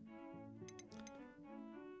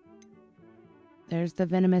 There's the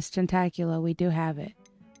venomous tentacula. We do have it.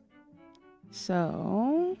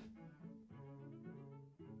 So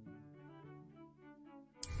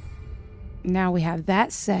now we have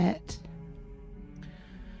that set.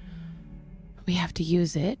 We have to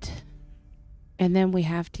use it. And then we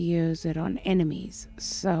have to use it on enemies.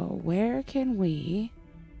 So where can we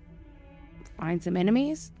find some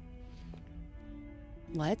enemies?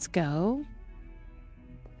 Let's go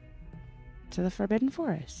to the Forbidden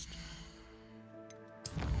Forest.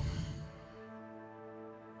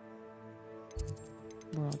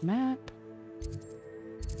 World map.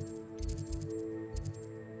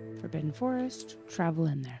 Forbidden Forest, travel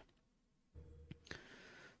in there.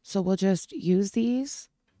 So we'll just use these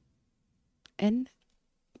and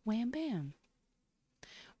wham bam.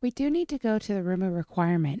 We do need to go to the room of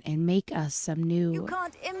requirement and make us some new You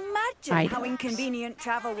can't imagine items. how inconvenient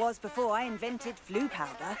travel was before I invented flu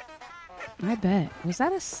powder. I bet. Was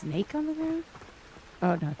that a snake on the ground?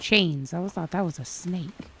 Oh no, chains. I always thought that was a snake.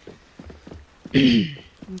 Okay,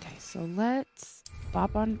 so let's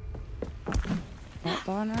bop on our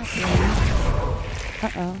broom.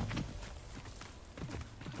 Uh-oh.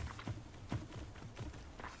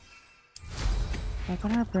 Bop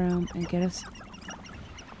on our broom and get us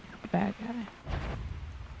a bad guy.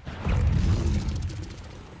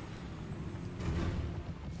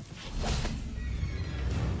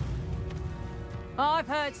 I've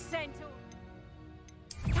heard centaur.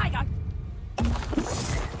 Tiger!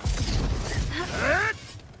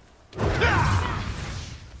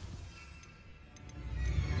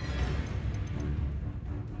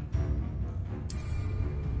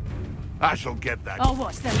 I shall get that. Oh,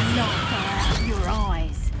 what's the light out of your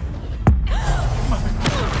eyes?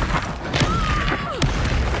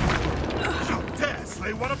 You dare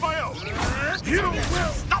slay one of my own? You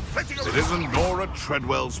will stop fetching around. It isn't Nora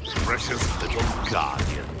Treadwell's precious little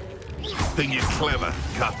guardian. Think you're clever,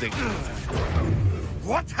 can't think.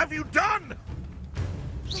 What have you done?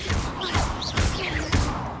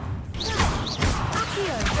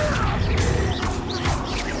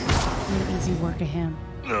 An easy work of him.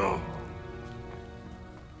 No.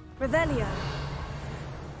 Revelio.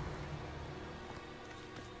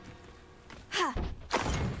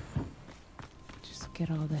 Just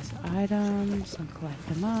get all these items and collect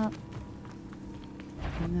them up.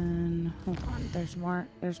 And then, hold on, there's more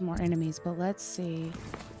enemies, but let's see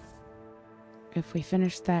if we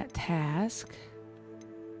finish that task.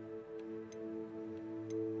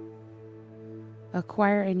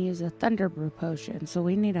 Acquire and use a Thunder Brew potion. So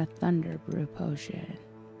we need a Thunder Brew potion.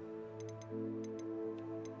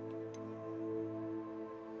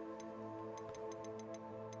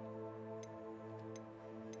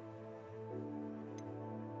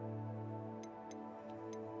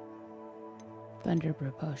 Thunder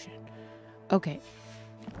Brew potion. Okay.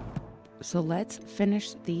 So let's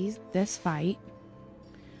finish this fight.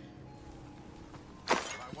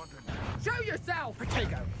 Show yourself,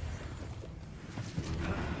 Potato!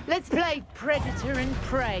 Let's play predator and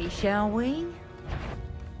prey, shall we?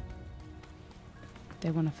 They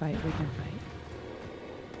want to fight, we can fight.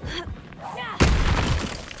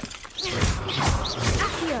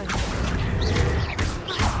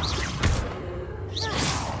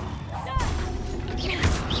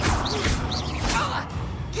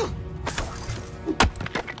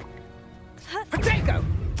 Potato!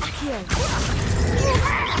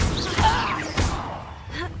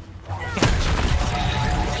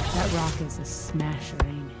 That rock is a smasher,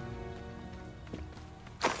 ain't it?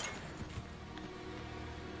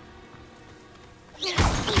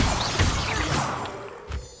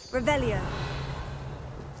 Revelio.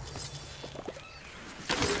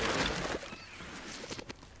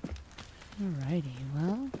 Alrighty,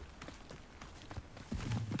 well.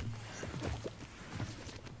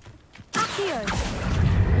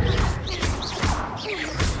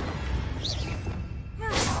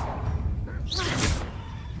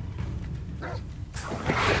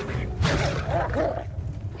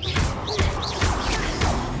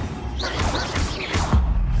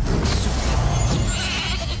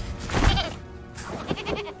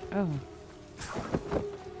 Oh.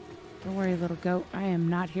 Don't worry, little goat. I am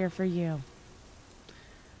not here for you.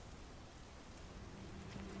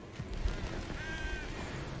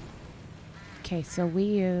 Okay, so we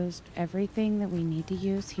used everything that we need to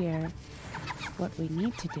use here. What we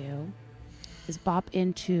need to do is bop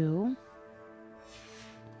into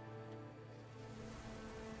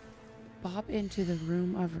the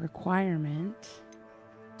room of requirement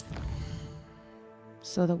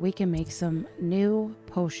so that we can make some new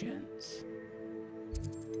potions.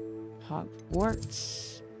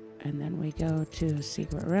 Hogwarts, and then we go to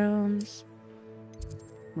secret rooms,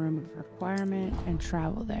 room of requirement, and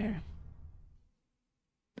travel there.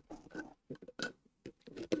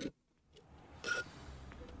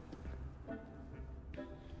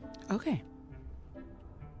 Okay.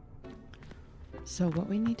 So what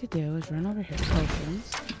we need to do is run over here to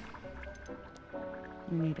potions.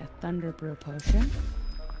 We need a Thunder Brew potion.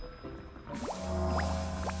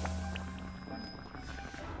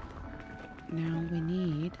 Now we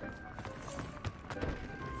need to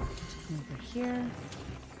come over here.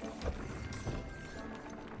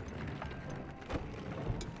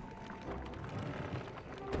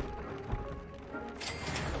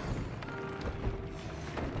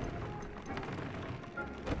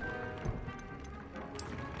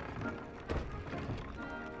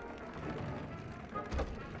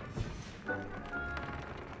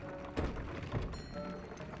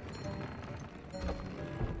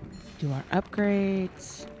 Do our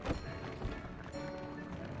upgrades.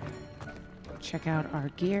 Check out our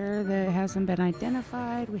gear that hasn't been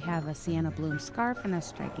identified. We have a sienna bloom scarf and a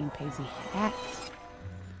striking paisy hat.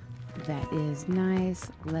 That is nice.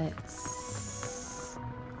 Let's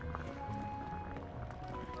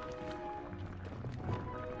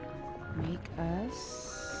make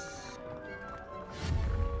us.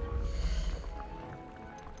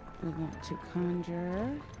 We want to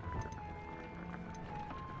conjure.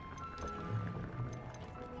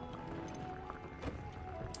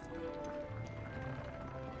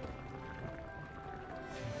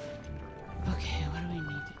 Okay, what do we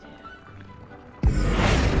need to do?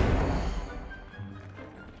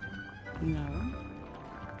 No.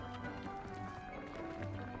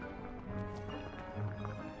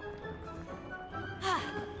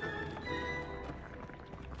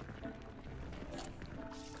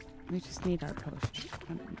 We just need our potion.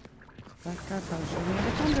 Collect our potion. We have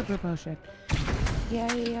a Thunderbrew potion.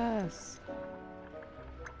 Yes.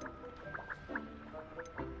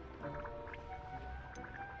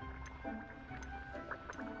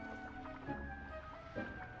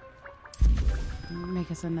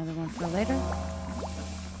 Make us another one for later.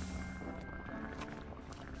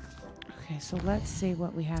 Okay, so let's see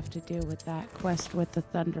what we have to do with that quest with the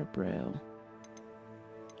Thunderbrew.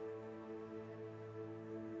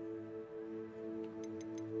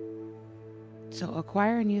 So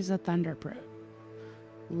acquire and use a Thunderbrew.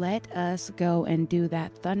 Let us go and do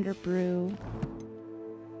that Thunderbrew.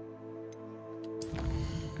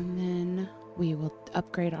 And then we will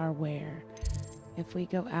upgrade our wear. If we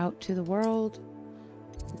go out to the world,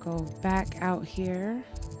 go back out here.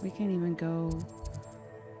 We can't even go.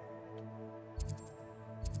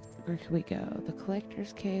 Where can we go? The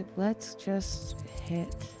Collector's Cave. Let's just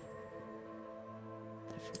hit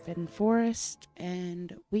the Forbidden Forest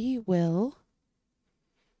and we will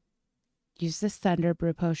use this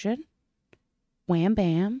Thunderbrew potion. Wham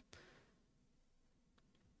bam.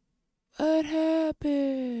 What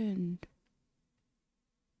happened?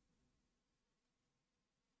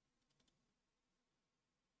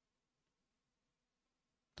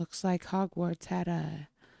 Looks like Hogwarts had a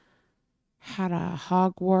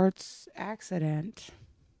Hogwarts accident.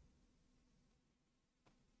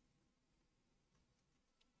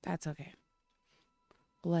 That's okay.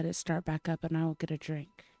 We'll let it start back up and I will get a drink.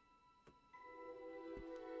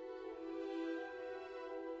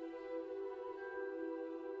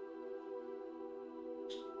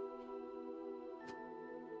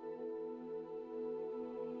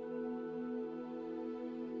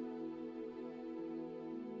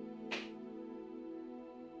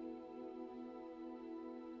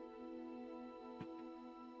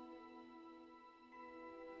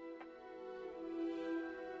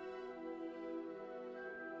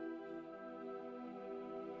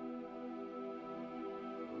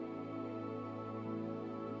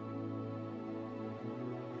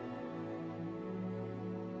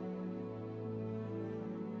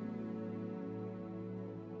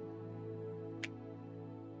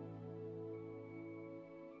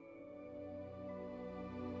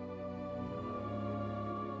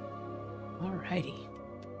 Alrighty.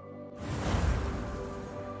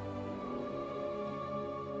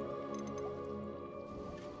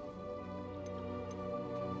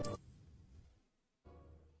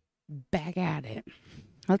 Back at it.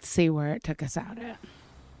 Let's see where it took us out at.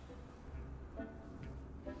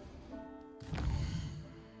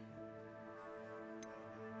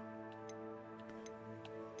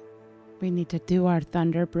 We need to do our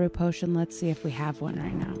Thunderbrew potion. Let's see if we have one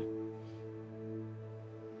right now.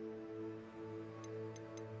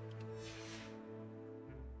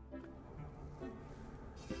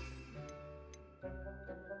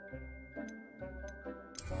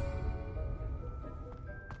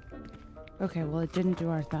 Okay, well, it didn't do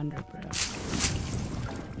our Thunderbrew.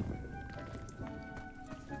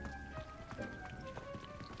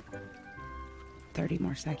 30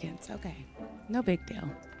 more seconds. Okay, no big deal.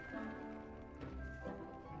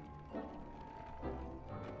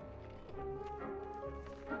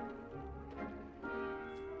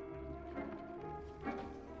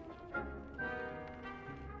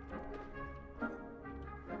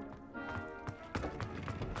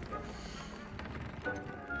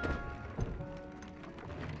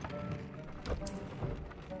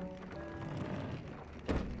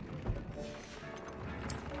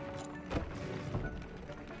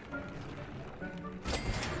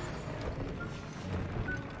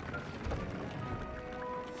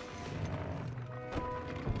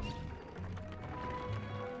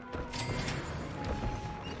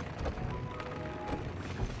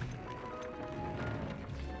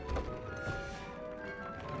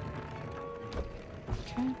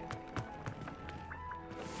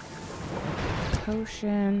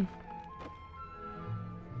 potion.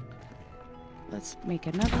 Let's make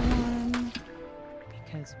another one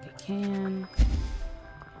because we can.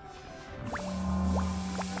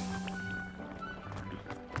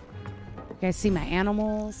 You guys see my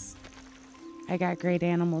animals? I got great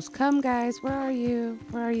animals. Come, guys. Where are you?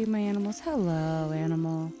 Where are you, my animals? Hello,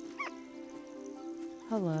 animal.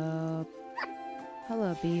 Hello.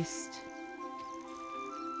 Hello, beast.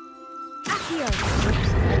 Oops,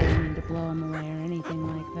 I didn't mean to blow him away or anything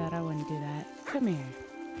like that. I wouldn't do that. Come here.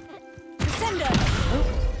 Oh.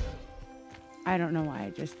 I don't know why I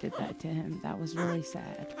just did that to him. That was really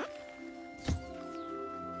sad.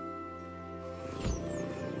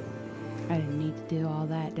 I didn't need to do all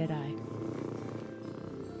that, did I?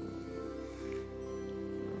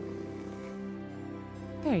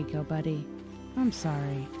 There you go, buddy. I'm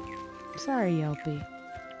sorry. Sorry, Yelpy.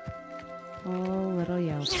 Oh, little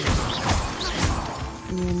Yelpy.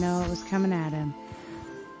 You didn't know it was coming at him.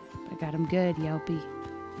 I got him good, Yelpy.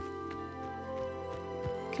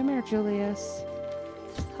 Come here, Julius.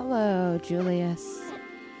 Hello, Julius.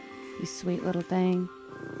 You sweet little thing.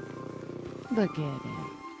 Look at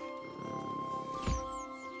him.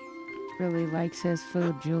 Really likes his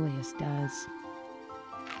food, Julius does.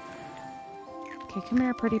 Okay, come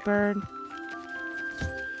here, pretty bird.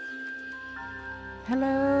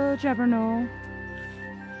 Hello, Jabbernoll.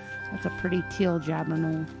 That's a pretty teal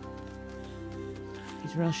Jabbernoll.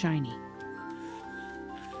 He's real shiny.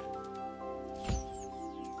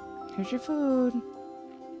 Here's your food.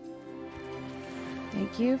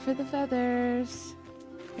 Thank you for the feathers.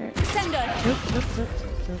 Here. Oops.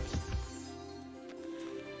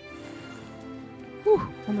 Whew,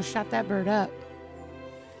 almost shot that bird up.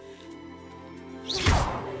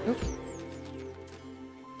 Oop.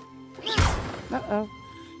 Uh-oh.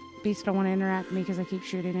 Beast don't want to interact with me because I keep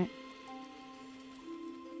shooting it.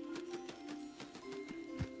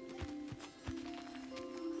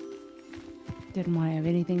 Didn't want to have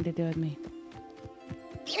anything to do with me.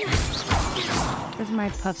 There's my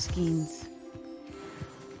Puffskeins.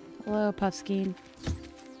 Hello, Puffskein.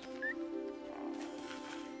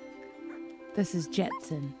 This is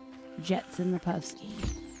Jetson. Jetson the Puffskein.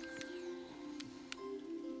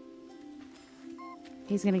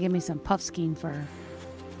 He's gonna give me some Puffskein fur.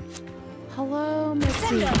 Hello,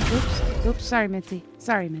 Mitzi. Oops, sorry, Mitzi.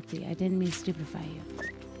 Sorry, Mitzi. I didn't mean to stupefy you.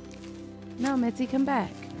 No, Mitzi, come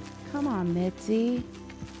back. Come on, Mitzi.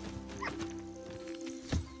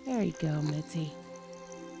 There you go, Mitzi.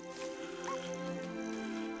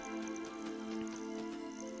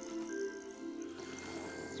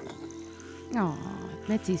 Aw,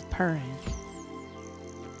 Mitzi's purring.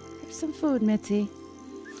 Here's some food, Mitzi.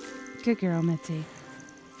 Good girl, Mitzi.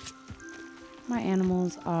 My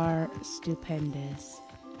animals are stupendous.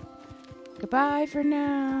 Goodbye for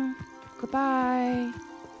now. Goodbye.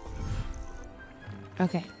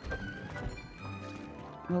 Okay.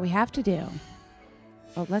 What we have to do...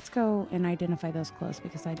 Well, let's go and identify those clothes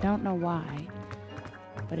because I don't know why,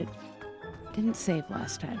 but it didn't save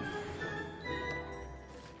last time.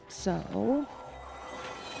 So,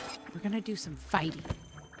 we're going to do some fighting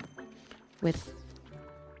with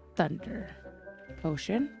Thunder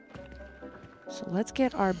Potion. So let's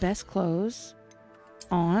get our best clothes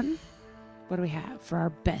on. What do we have for our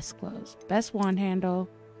best clothes? Best wand handle.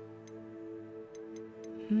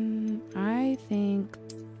 I think...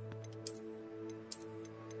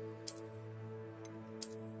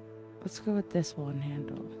 Let's go with this wand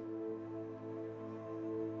handle.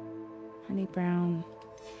 Honey brown.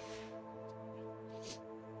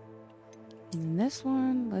 And this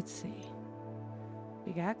one, let's see.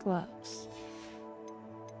 We got gloves.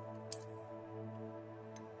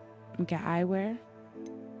 We got eyewear.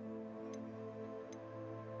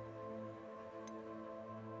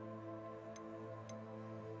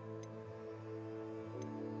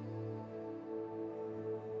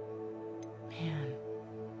 Man.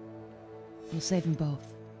 We'll save them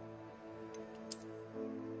both.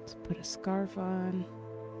 Let's put a scarf on.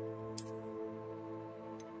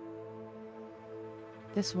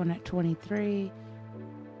 This one at 23.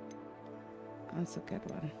 That's a good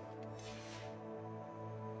one.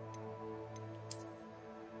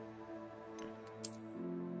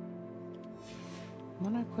 I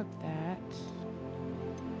want to equip that.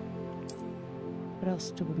 What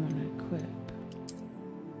else do we want to equip?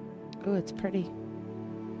 Oh, it's pretty.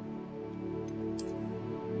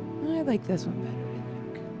 I like this one better, I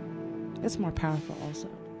think. It's more powerful also.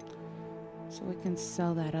 So we can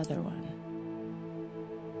sell that other one.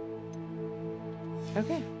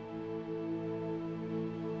 Okay.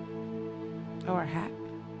 Oh, our hat.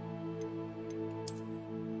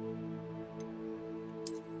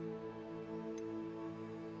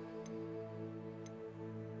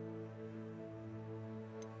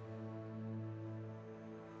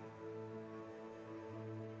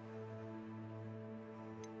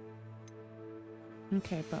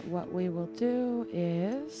 Okay, but what we will do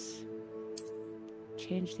is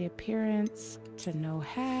change the appearance to no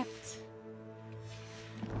hat.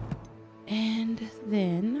 And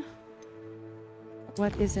then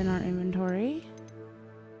what is in our inventory?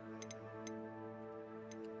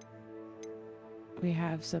 We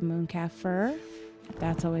have some mooncalf fur.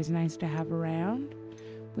 That's always nice to have around.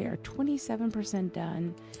 We are 27%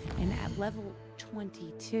 done. And at level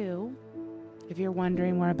 22, if you're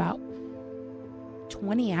wondering, we're about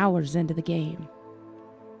 20 hours into the game.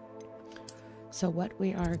 So what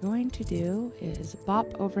we are going to do is bop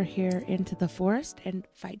over here into the forest and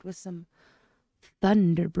fight with some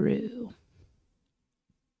Thunder Brew.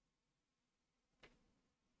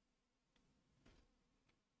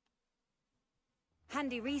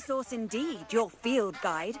 Handy resource indeed, your field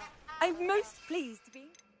guide. I'm most pleased to be.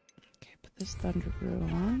 Okay, put this Thunder Brew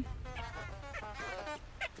on.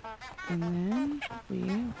 And then we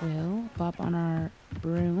will bop on our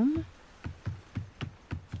broom.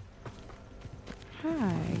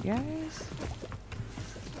 Hi, guys.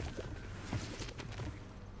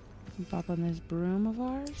 Bop on this broom of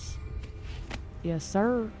ours. Yes,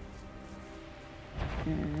 sir.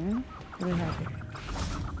 And what do we have here?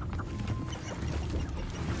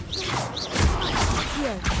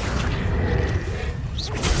 Here.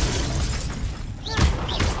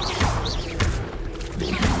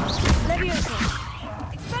 Leviosa!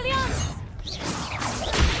 Expelliarmus!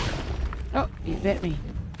 Oh, you bit me.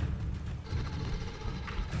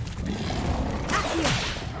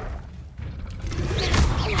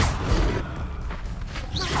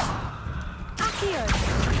 Accio!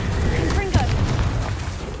 Confringo!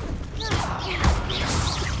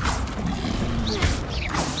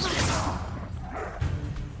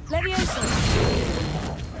 Leviosa!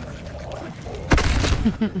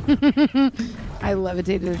 I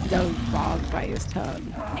levitated a dog frog by his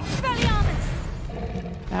tongue. Expelliarmus!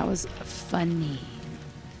 That was funny.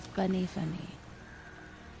 Funny.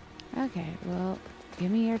 Okay, well,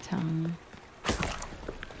 give me your tongue.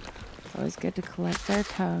 It's always good to collect their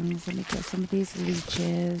tongues. Let me get some of these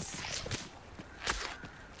leeches.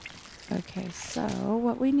 Okay, so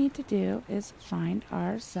what we need to do is find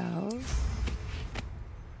ourselves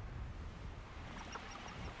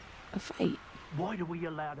a fight. Why do we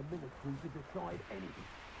allow the military to decide anything?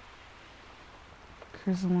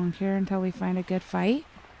 Cruise along here until we find a good fight.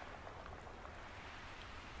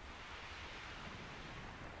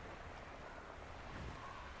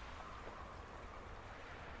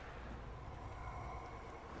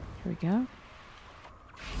 Here we go.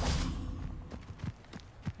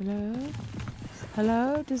 Hello?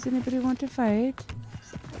 Hello? Does anybody want to fight?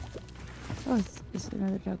 Oh, it's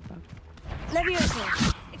another dog bug.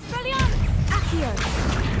 Leviosa! Expelliarmus! Accio!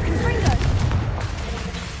 Confringo!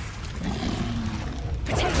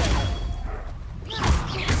 Potato!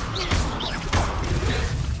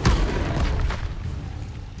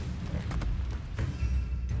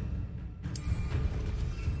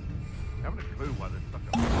 Haven't a clue why there's such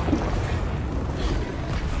a...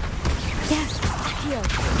 Yes! Accio!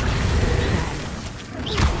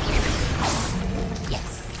 Yes!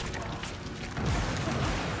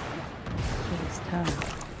 It's tough.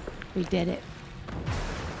 We did it.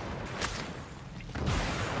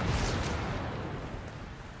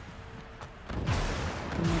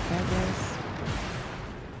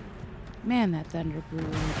 Man, that Thunder Brew is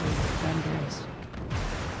thunderous.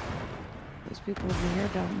 Those people over here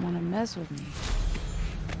don't want to mess with me.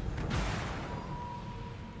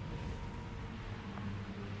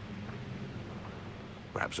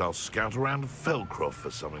 Perhaps I'll scout around Felcroft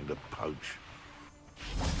for something to poach.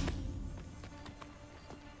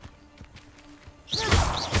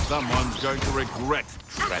 Someone's going to regret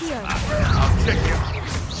trespassing. I'll check you.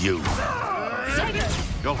 You.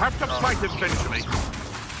 You'll have to fight eventually.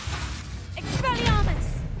 Expelliarmus!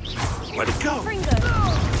 Where'd it go?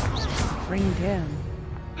 Bring him.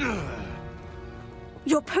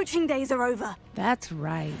 Your poaching days are over. That's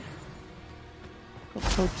right. Go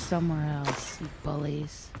poach somewhere else, you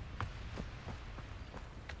bullies.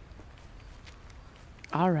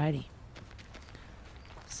 Alrighty.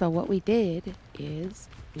 So what we did is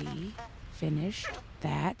we finished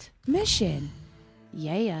that mission.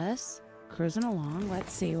 Yay us. Cruising along.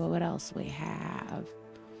 Let's see what else we have.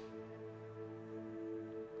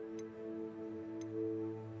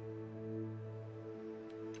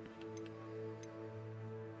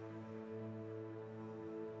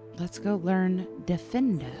 Let's go learn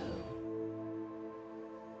Defendo.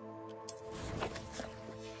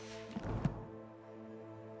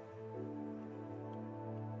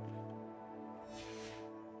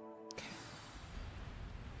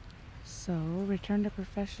 So, return to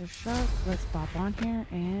Professor Sharp. Let's pop on here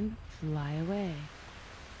and fly away.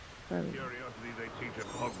 The curiosity they teach at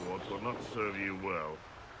Hogwarts will not serve you well.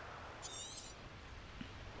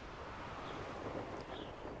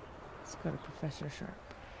 Let's go to Professor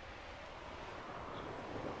Sharp.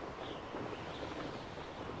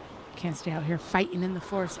 Can't stay out here fighting in the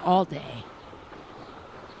forest all day.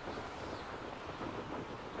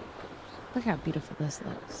 Look how beautiful this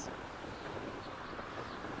looks.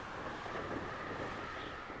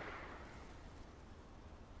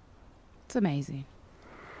 It's amazing.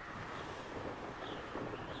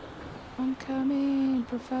 I'm coming,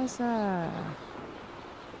 Professor.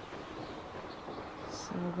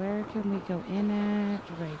 So where can we go in at?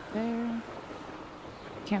 Right there.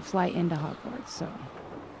 Can't fly into Hogwarts, so.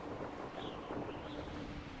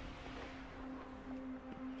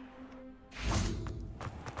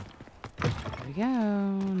 There we go.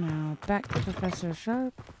 Now back to Professor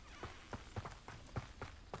Sharp.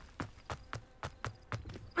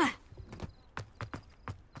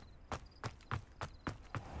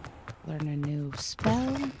 Learn a new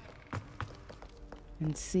spell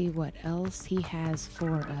and see what else he has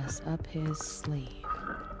for us up his sleeve.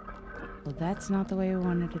 Well, that's not the way we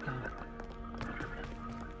wanted to go.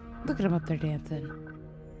 Look at him up there dancing.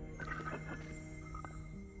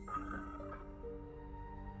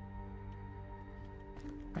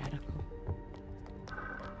 Radical.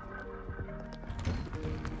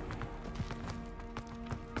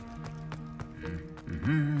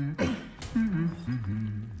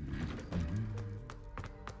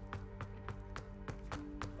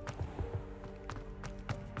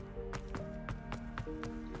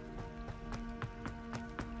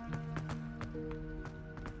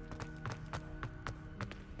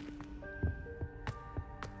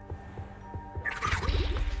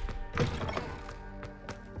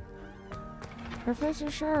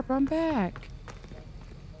 Professor Sharp, I'm back.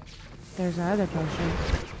 There's our other potion.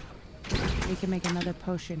 We can make another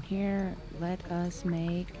potion here. Let us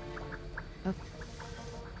make a...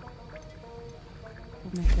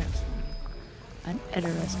 We'll make that one. An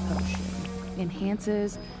Edorus potion.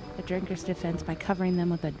 Enhances a drinker's defense by covering them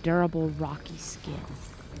with a durable rocky skin.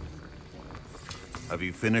 Have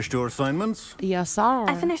you finished your assignments? Yes, sir.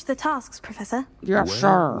 I finished the tasks, Professor. Yes,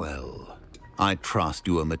 sir. Well, I trust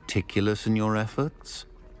you are meticulous in your efforts.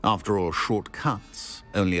 After all, shortcuts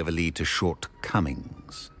only ever lead to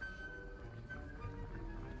shortcomings.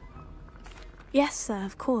 Yes, sir,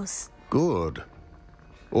 of course. Good.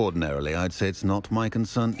 Ordinarily, I'd say it's not my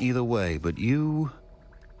concern either way, but you...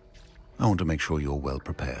 I want to make sure you're well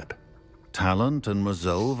prepared. Talent and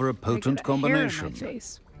resolve are a potent combination.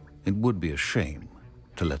 It would be a shame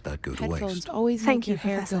to let that go to waste. Always Thank you, your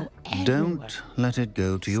hair Professor. go everywhere. Don't let it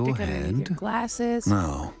go to your Stick it underneath head. your glasses.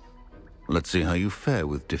 Now, let's see how you fare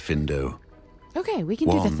with Diffindo. Okay, we can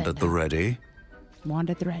do Wand Diffindo. at the ready. Wand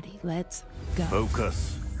at the ready. Let's go.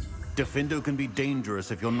 Focus. Diffindo can be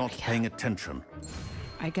dangerous if you're not paying attention.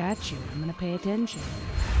 I got you. I'm gonna pay attention.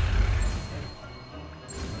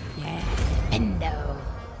 Yeah. Diffindo.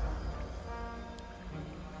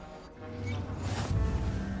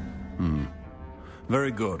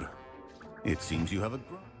 Very good. It seems you have a...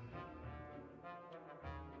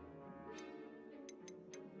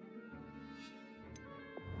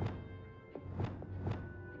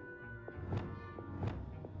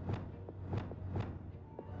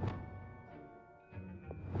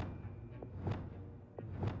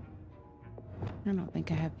 I don't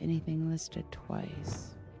think I have anything listed twice.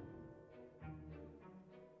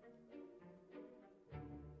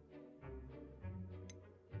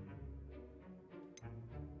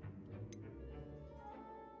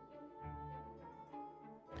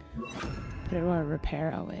 Put it where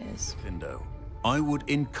Reparo is. Diffindo, I would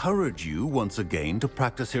encourage you once again to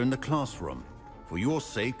practice here in the classroom, for your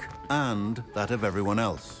sake and that of everyone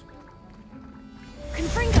else.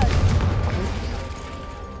 Confringo!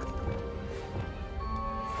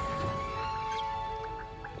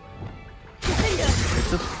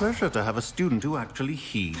 It's a pleasure to have a student who actually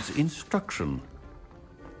heeds instruction.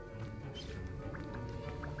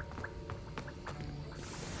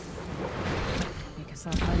 Make us a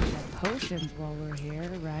bunch of potions while we're here,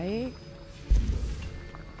 right?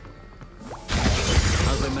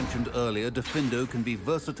 As I mentioned earlier, Diffindo can be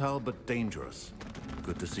versatile but dangerous.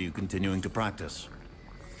 Good to see you continuing to practice.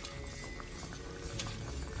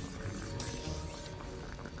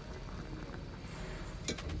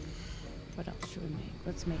 What else should we make?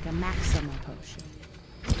 Let's make a Maxima potion.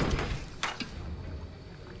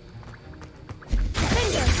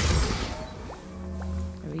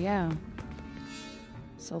 There we go.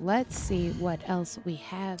 So let's see what else we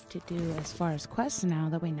have to do as far as quests now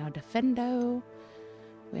that we know. Defendo.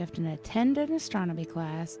 We have to attend an astronomy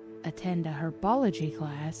class, attend a herbology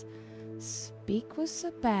class, speak with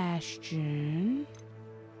Sebastian,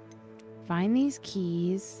 find these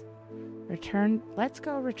keys, return. Let's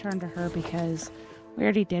go return to her because we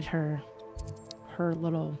already did her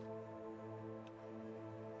little...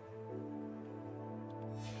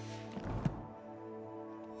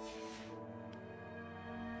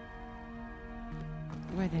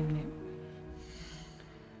 Why didn't it?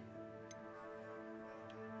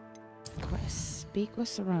 Quest. Speak with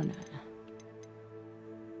Serona.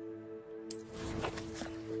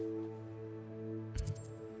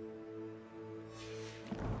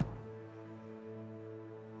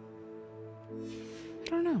 I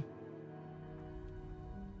don't know.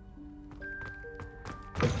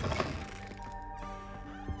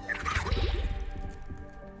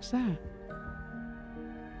 What's that?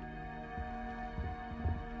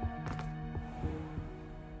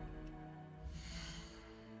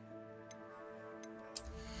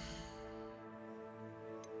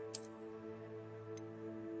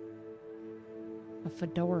 A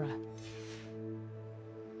fedora.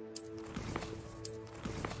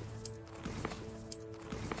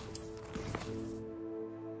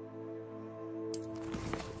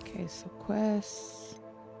 Okay, so quests.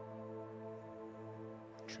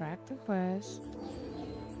 Track the quest.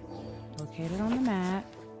 Located on the map.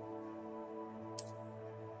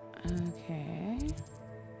 Okay.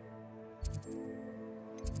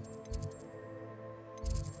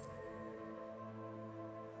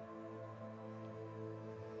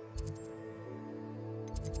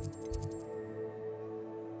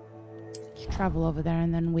 Travel over there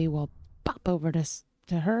and then we will pop over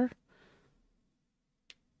to her.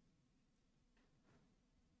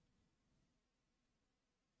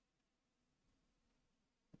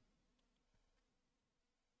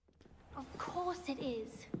 Of course it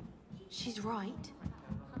is. She's right.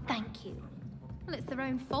 Thank you. Well, it's their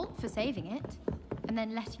own fault for saving it and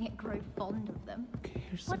then letting it grow fond of them. Okay,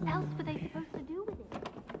 What else were they supposed to do with it?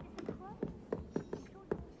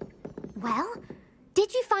 Well,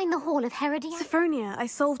 did you find the Hall of Herodiana? Sophronia, I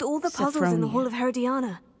solved all the puzzles in the Hall of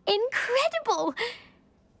Herodiana. Incredible!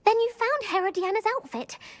 Then you found Herodiana's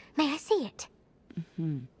outfit. May I see it?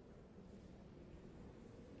 Mm-hmm.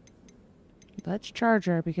 Let's charge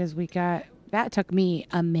her because we got... That took me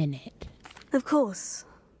a minute. Of course.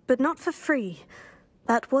 But not for free.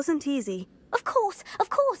 That wasn't easy. Of course, of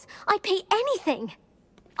course. I'd pay anything.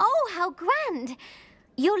 Oh, how grand!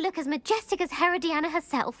 You'll look as majestic as Herodiana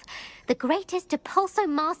herself, the greatest Depulso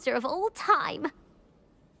master of all time.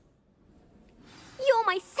 You're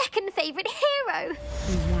my second favorite hero!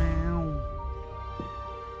 Wow.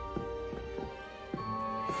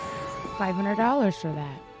 $500 for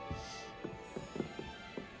that.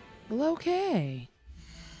 Well, okay.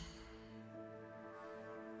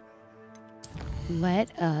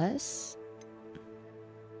 Let us...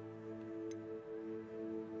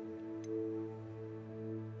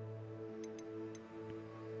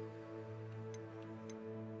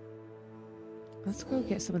 Let's go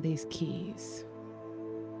get some of these keys.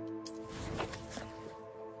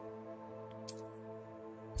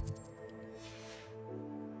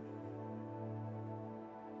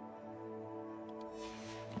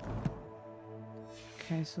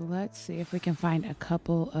 Okay, so let's see if we can find a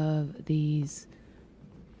couple of these.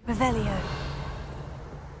 Revelio.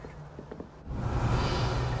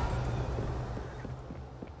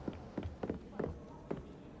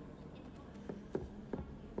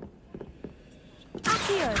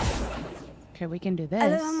 Okay, we can do this.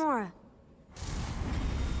 Alohomora.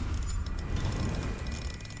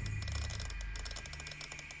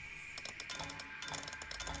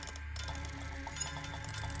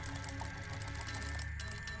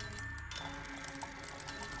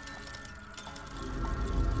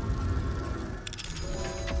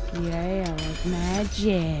 Yeah, like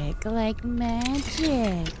magic. Like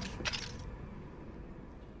magic.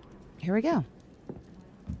 Here we go.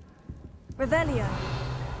 Revelio.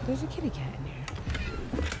 There's a kitty cat in here.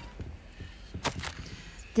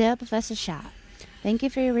 Dear Professor Shaw, thank you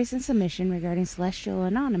for your recent submission regarding celestial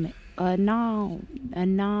anomalies.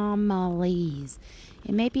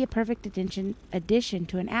 It may be a perfect addition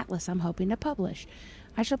to an atlas I'm hoping to publish.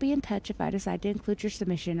 I shall be in touch if I decide to include your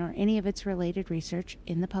submission or any of its related research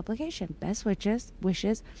in the publication. Best wishes,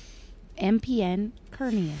 MPN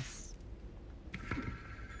Curnius.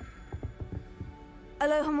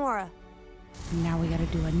 Alohomora. Now we gotta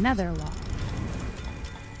do another law.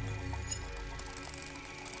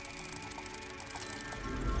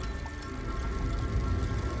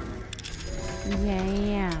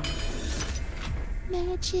 Yeah.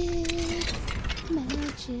 Magic.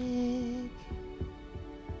 Magic.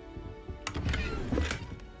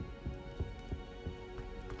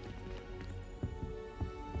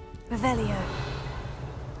 Revelio.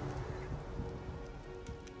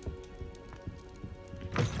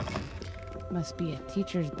 Must be a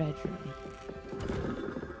teacher's bedroom.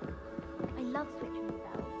 I love switching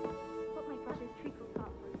spells. What my brother's treacle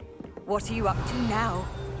part was. What are you up to now?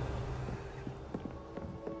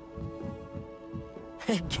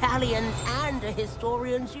 Galleons and a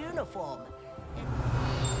historian's uniform.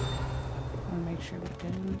 I'll make sure we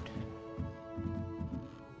don't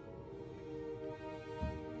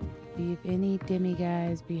leave any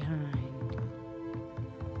demiguise behind.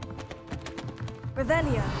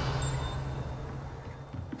 Revelio.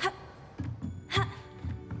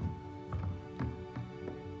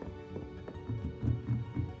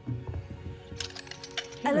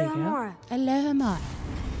 Alohomora. Alohomora.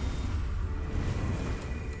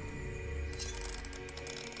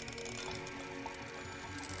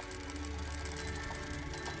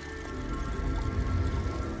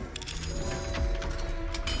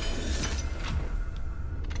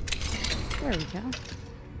 There we go.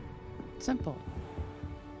 Simple.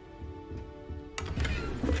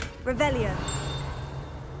 Revelio.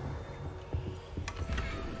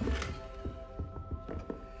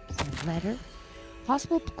 Letter.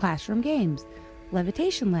 Possible classroom games.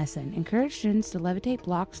 Levitation lesson. Encourage students to levitate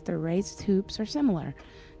blocks through raised hoops or similar.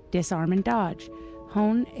 Disarm and dodge.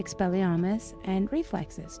 Hone Expelliarmus and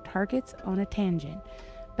reflexes. Targets on a tangent.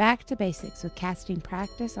 Back to basics with casting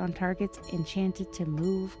practice on targets enchanted to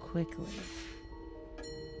move quickly.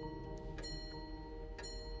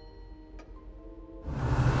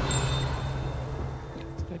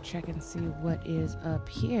 Let's go check and see what is up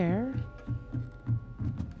here.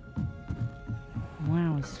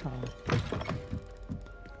 Wow, he's tall.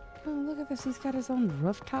 Oh, look at this. He's got his own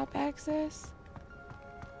rooftop access.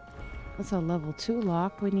 That's a level 2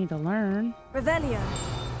 lock we need to learn. Revelio.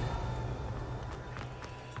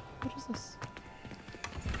 What is this?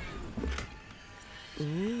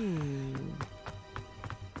 Ooh.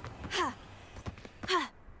 Ha. Ha.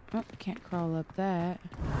 Oh, can't crawl up that.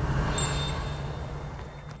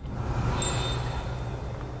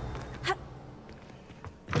 Ha.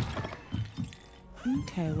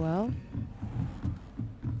 Okay, well.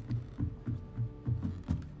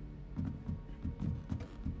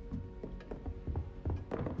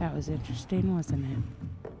 That was interesting, wasn't it?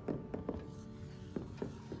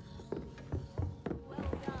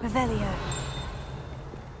 Revelio.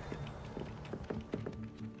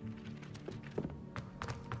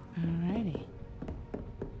 Alrighty.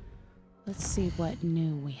 Let's see what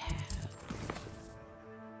new we have.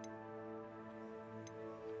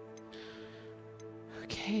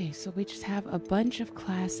 Okay, so we just have a bunch of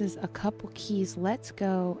classes, a couple keys. Let's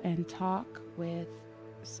go and talk with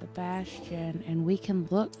Sebastian, and we can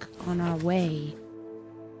look on our way.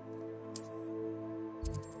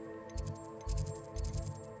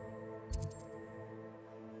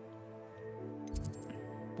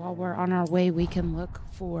 While we're on our way, we can look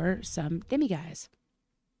for some demiguise.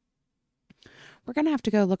 We're going to have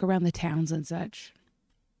to go look around the towns and such.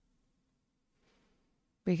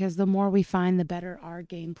 Because the more we find, the better our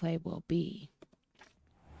gameplay will be.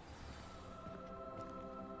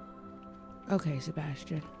 Okay,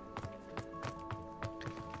 Sebastian.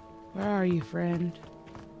 Where are you, friend?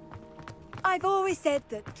 I've always said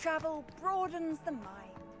that travel broadens the mind.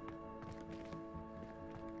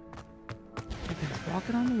 Okay,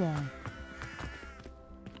 walking on the wall.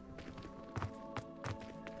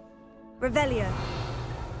 Revelio.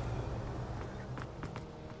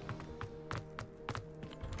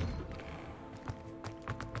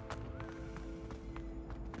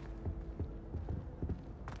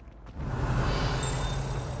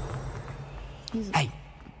 Hey,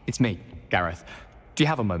 it's me, Gareth. Do you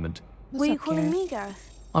have a moment? Were you calling me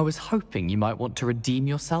Gareth? I was hoping you might want to redeem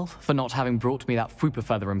yourself for not having brought me that Fupa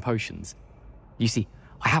Feather and potions. You see,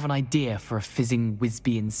 I have an idea for a fizzing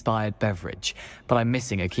Wisby-inspired beverage, but I'm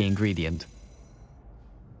missing a key ingredient.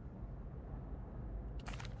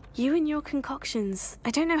 You and your concoctions.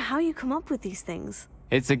 I don't know how you come up with these things.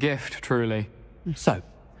 It's a gift, truly. So,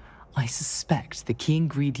 I suspect the key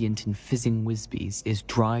ingredient in fizzing Wisbies is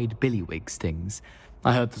dried billywig stings.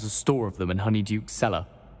 I heard there's a store of them in Honeyduke's cellar.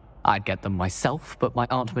 I'd get them myself, but my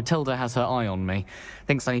Aunt Matilda has her eye on me.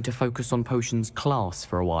 Thinks I need to focus on potions class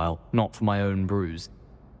for a while, not for my own brews.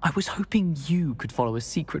 I was hoping you could follow a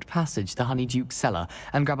secret passage to Honeyduke's cellar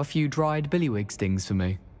and grab a few dried billywig stings for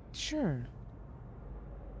me. Sure.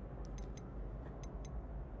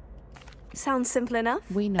 Sounds simple enough.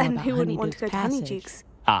 We know And about who wouldn't want to go Honeyduke's to Passage. Honeyduke's?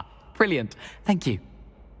 Ah, brilliant. Thank you.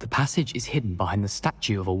 The passage is hidden behind the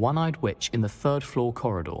statue of a one-eyed witch in the 3rd floor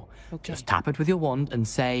corridor. Okay. Just tap it with your wand and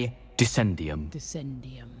say, Descendium.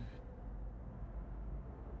 Descendium.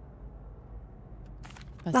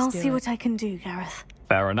 I'll see what I can do, Gareth.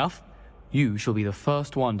 Fair enough. You shall be the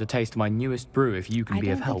first one to taste my newest brew if you can be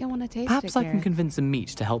of help. I don't think I want to taste Perhaps it, I can Gareth. convince a meat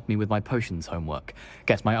to help me with my potions homework.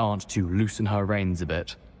 Get my aunt to loosen her reins a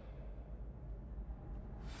bit.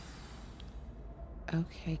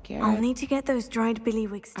 Okay, Gareth. I'll need to get those dried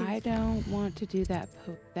billywig sticks. I don't want to do that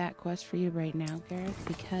quest for you right now, Gareth,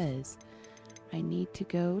 because I need to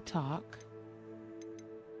go talk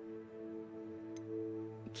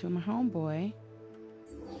to my homeboy,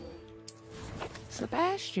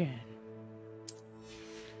 Sebastian.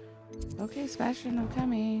 Okay, Sebastian, I'm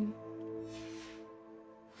coming.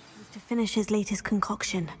 To finish his latest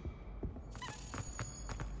concoction.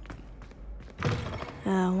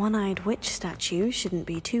 A one-eyed witch statue shouldn't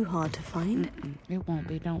be too hard to find. It won't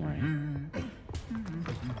be, don't worry.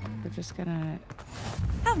 We're just gonna...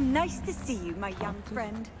 How nice to see you, my young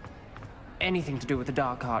friend. Anything to do with the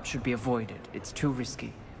dark art should be avoided. It's too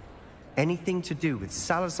risky. Anything to do with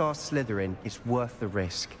Salazar Slytherin is worth the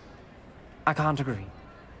risk. I can't agree.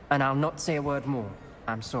 And I'll not say a word more.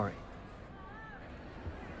 I'm sorry.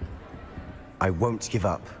 I won't give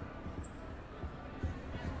up.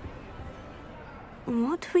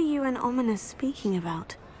 What were you and Ominous speaking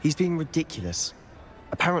about? He's being ridiculous.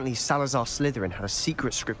 Apparently Salazar Slytherin had a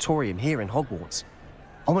secret scriptorium here in Hogwarts.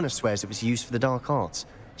 Ominous swears it was used for the dark arts,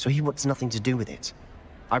 so he wants nothing to do with it.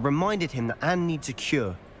 I reminded him that Anne needs a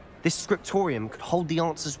cure. This scriptorium could hold the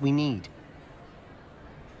answers we need.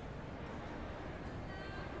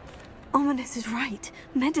 Ominous is right.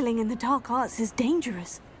 Meddling in the dark arts is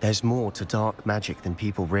dangerous. There's more to dark magic than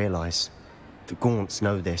people realize. The Gaunts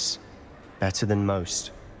know this. Better than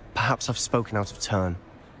most. Perhaps I've spoken out of turn.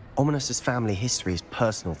 Ominous's family history is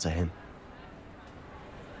personal to him.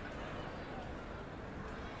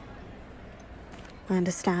 I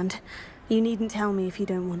understand. You needn't tell me if you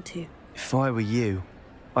don't want to. If I were you,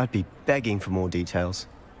 I'd be begging for more details.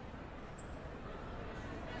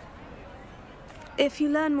 If you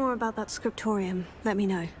learn more about that scriptorium, let me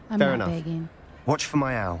know. I'm Fair not enough. begging. Watch for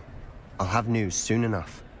my owl. I'll have news soon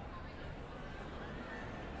enough.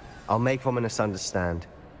 I'll make Ominous understand.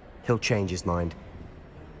 He'll change his mind.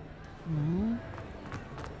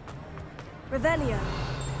 Revelio.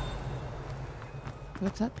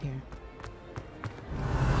 What's up here?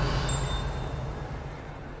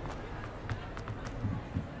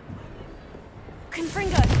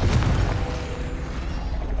 Confringo.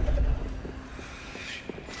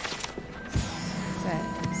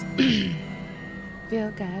 Says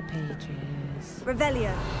field guide pages.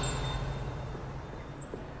 Revelio.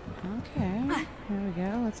 Okay, here we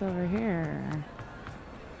go. What's over here?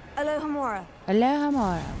 Alohomora.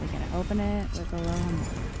 Alohomora. We're gonna open it with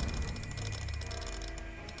Alohomora.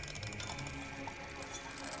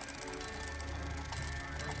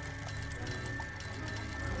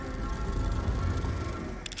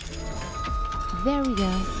 There we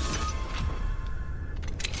go.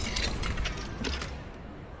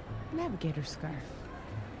 Navigator scarf.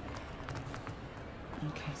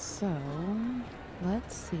 Okay, so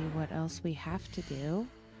let's see what else we have to do.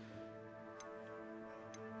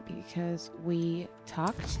 Because we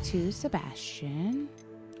talked to Sebastian.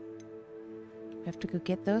 We have to go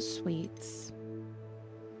get those sweets.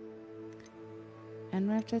 And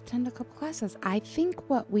we have to attend a couple classes. I think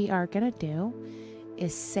what we are going to do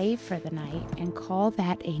is save for the night and call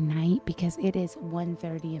that a night because it is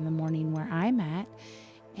 1:30 in the morning where I'm at.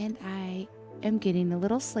 And I am getting a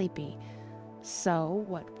little sleepy. So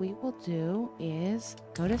what we will do is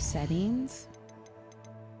go to settings.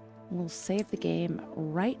 We'll save the game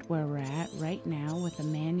right where we're at right now with a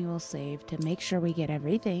manual save to make sure we get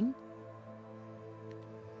everything.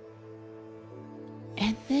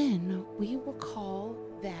 And then we will call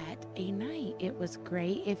that a night. It was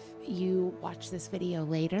great. If you watch this video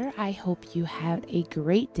later, I hope you had a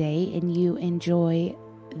great day and you enjoy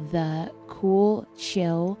the cool,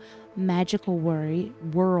 chill, magical world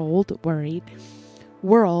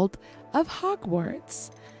of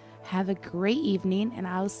Hogwarts. Have a great evening, and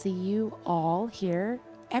I'll see you all here,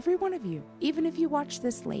 every one of you. Even if you watch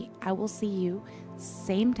this late, I will see you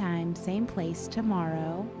same time, same place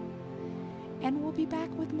tomorrow. And we'll be back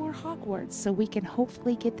with more Hogwarts so we can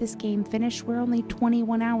hopefully get this game finished. We're only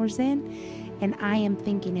 21 hours in, and I am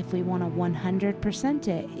thinking if we want to 100%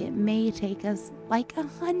 it, it may take us like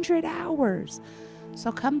 100 hours.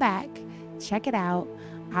 So come back, check it out.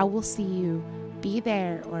 I will see you. Be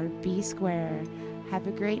there or be square. Have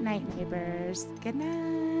a great night, neighbors. Good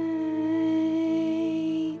night.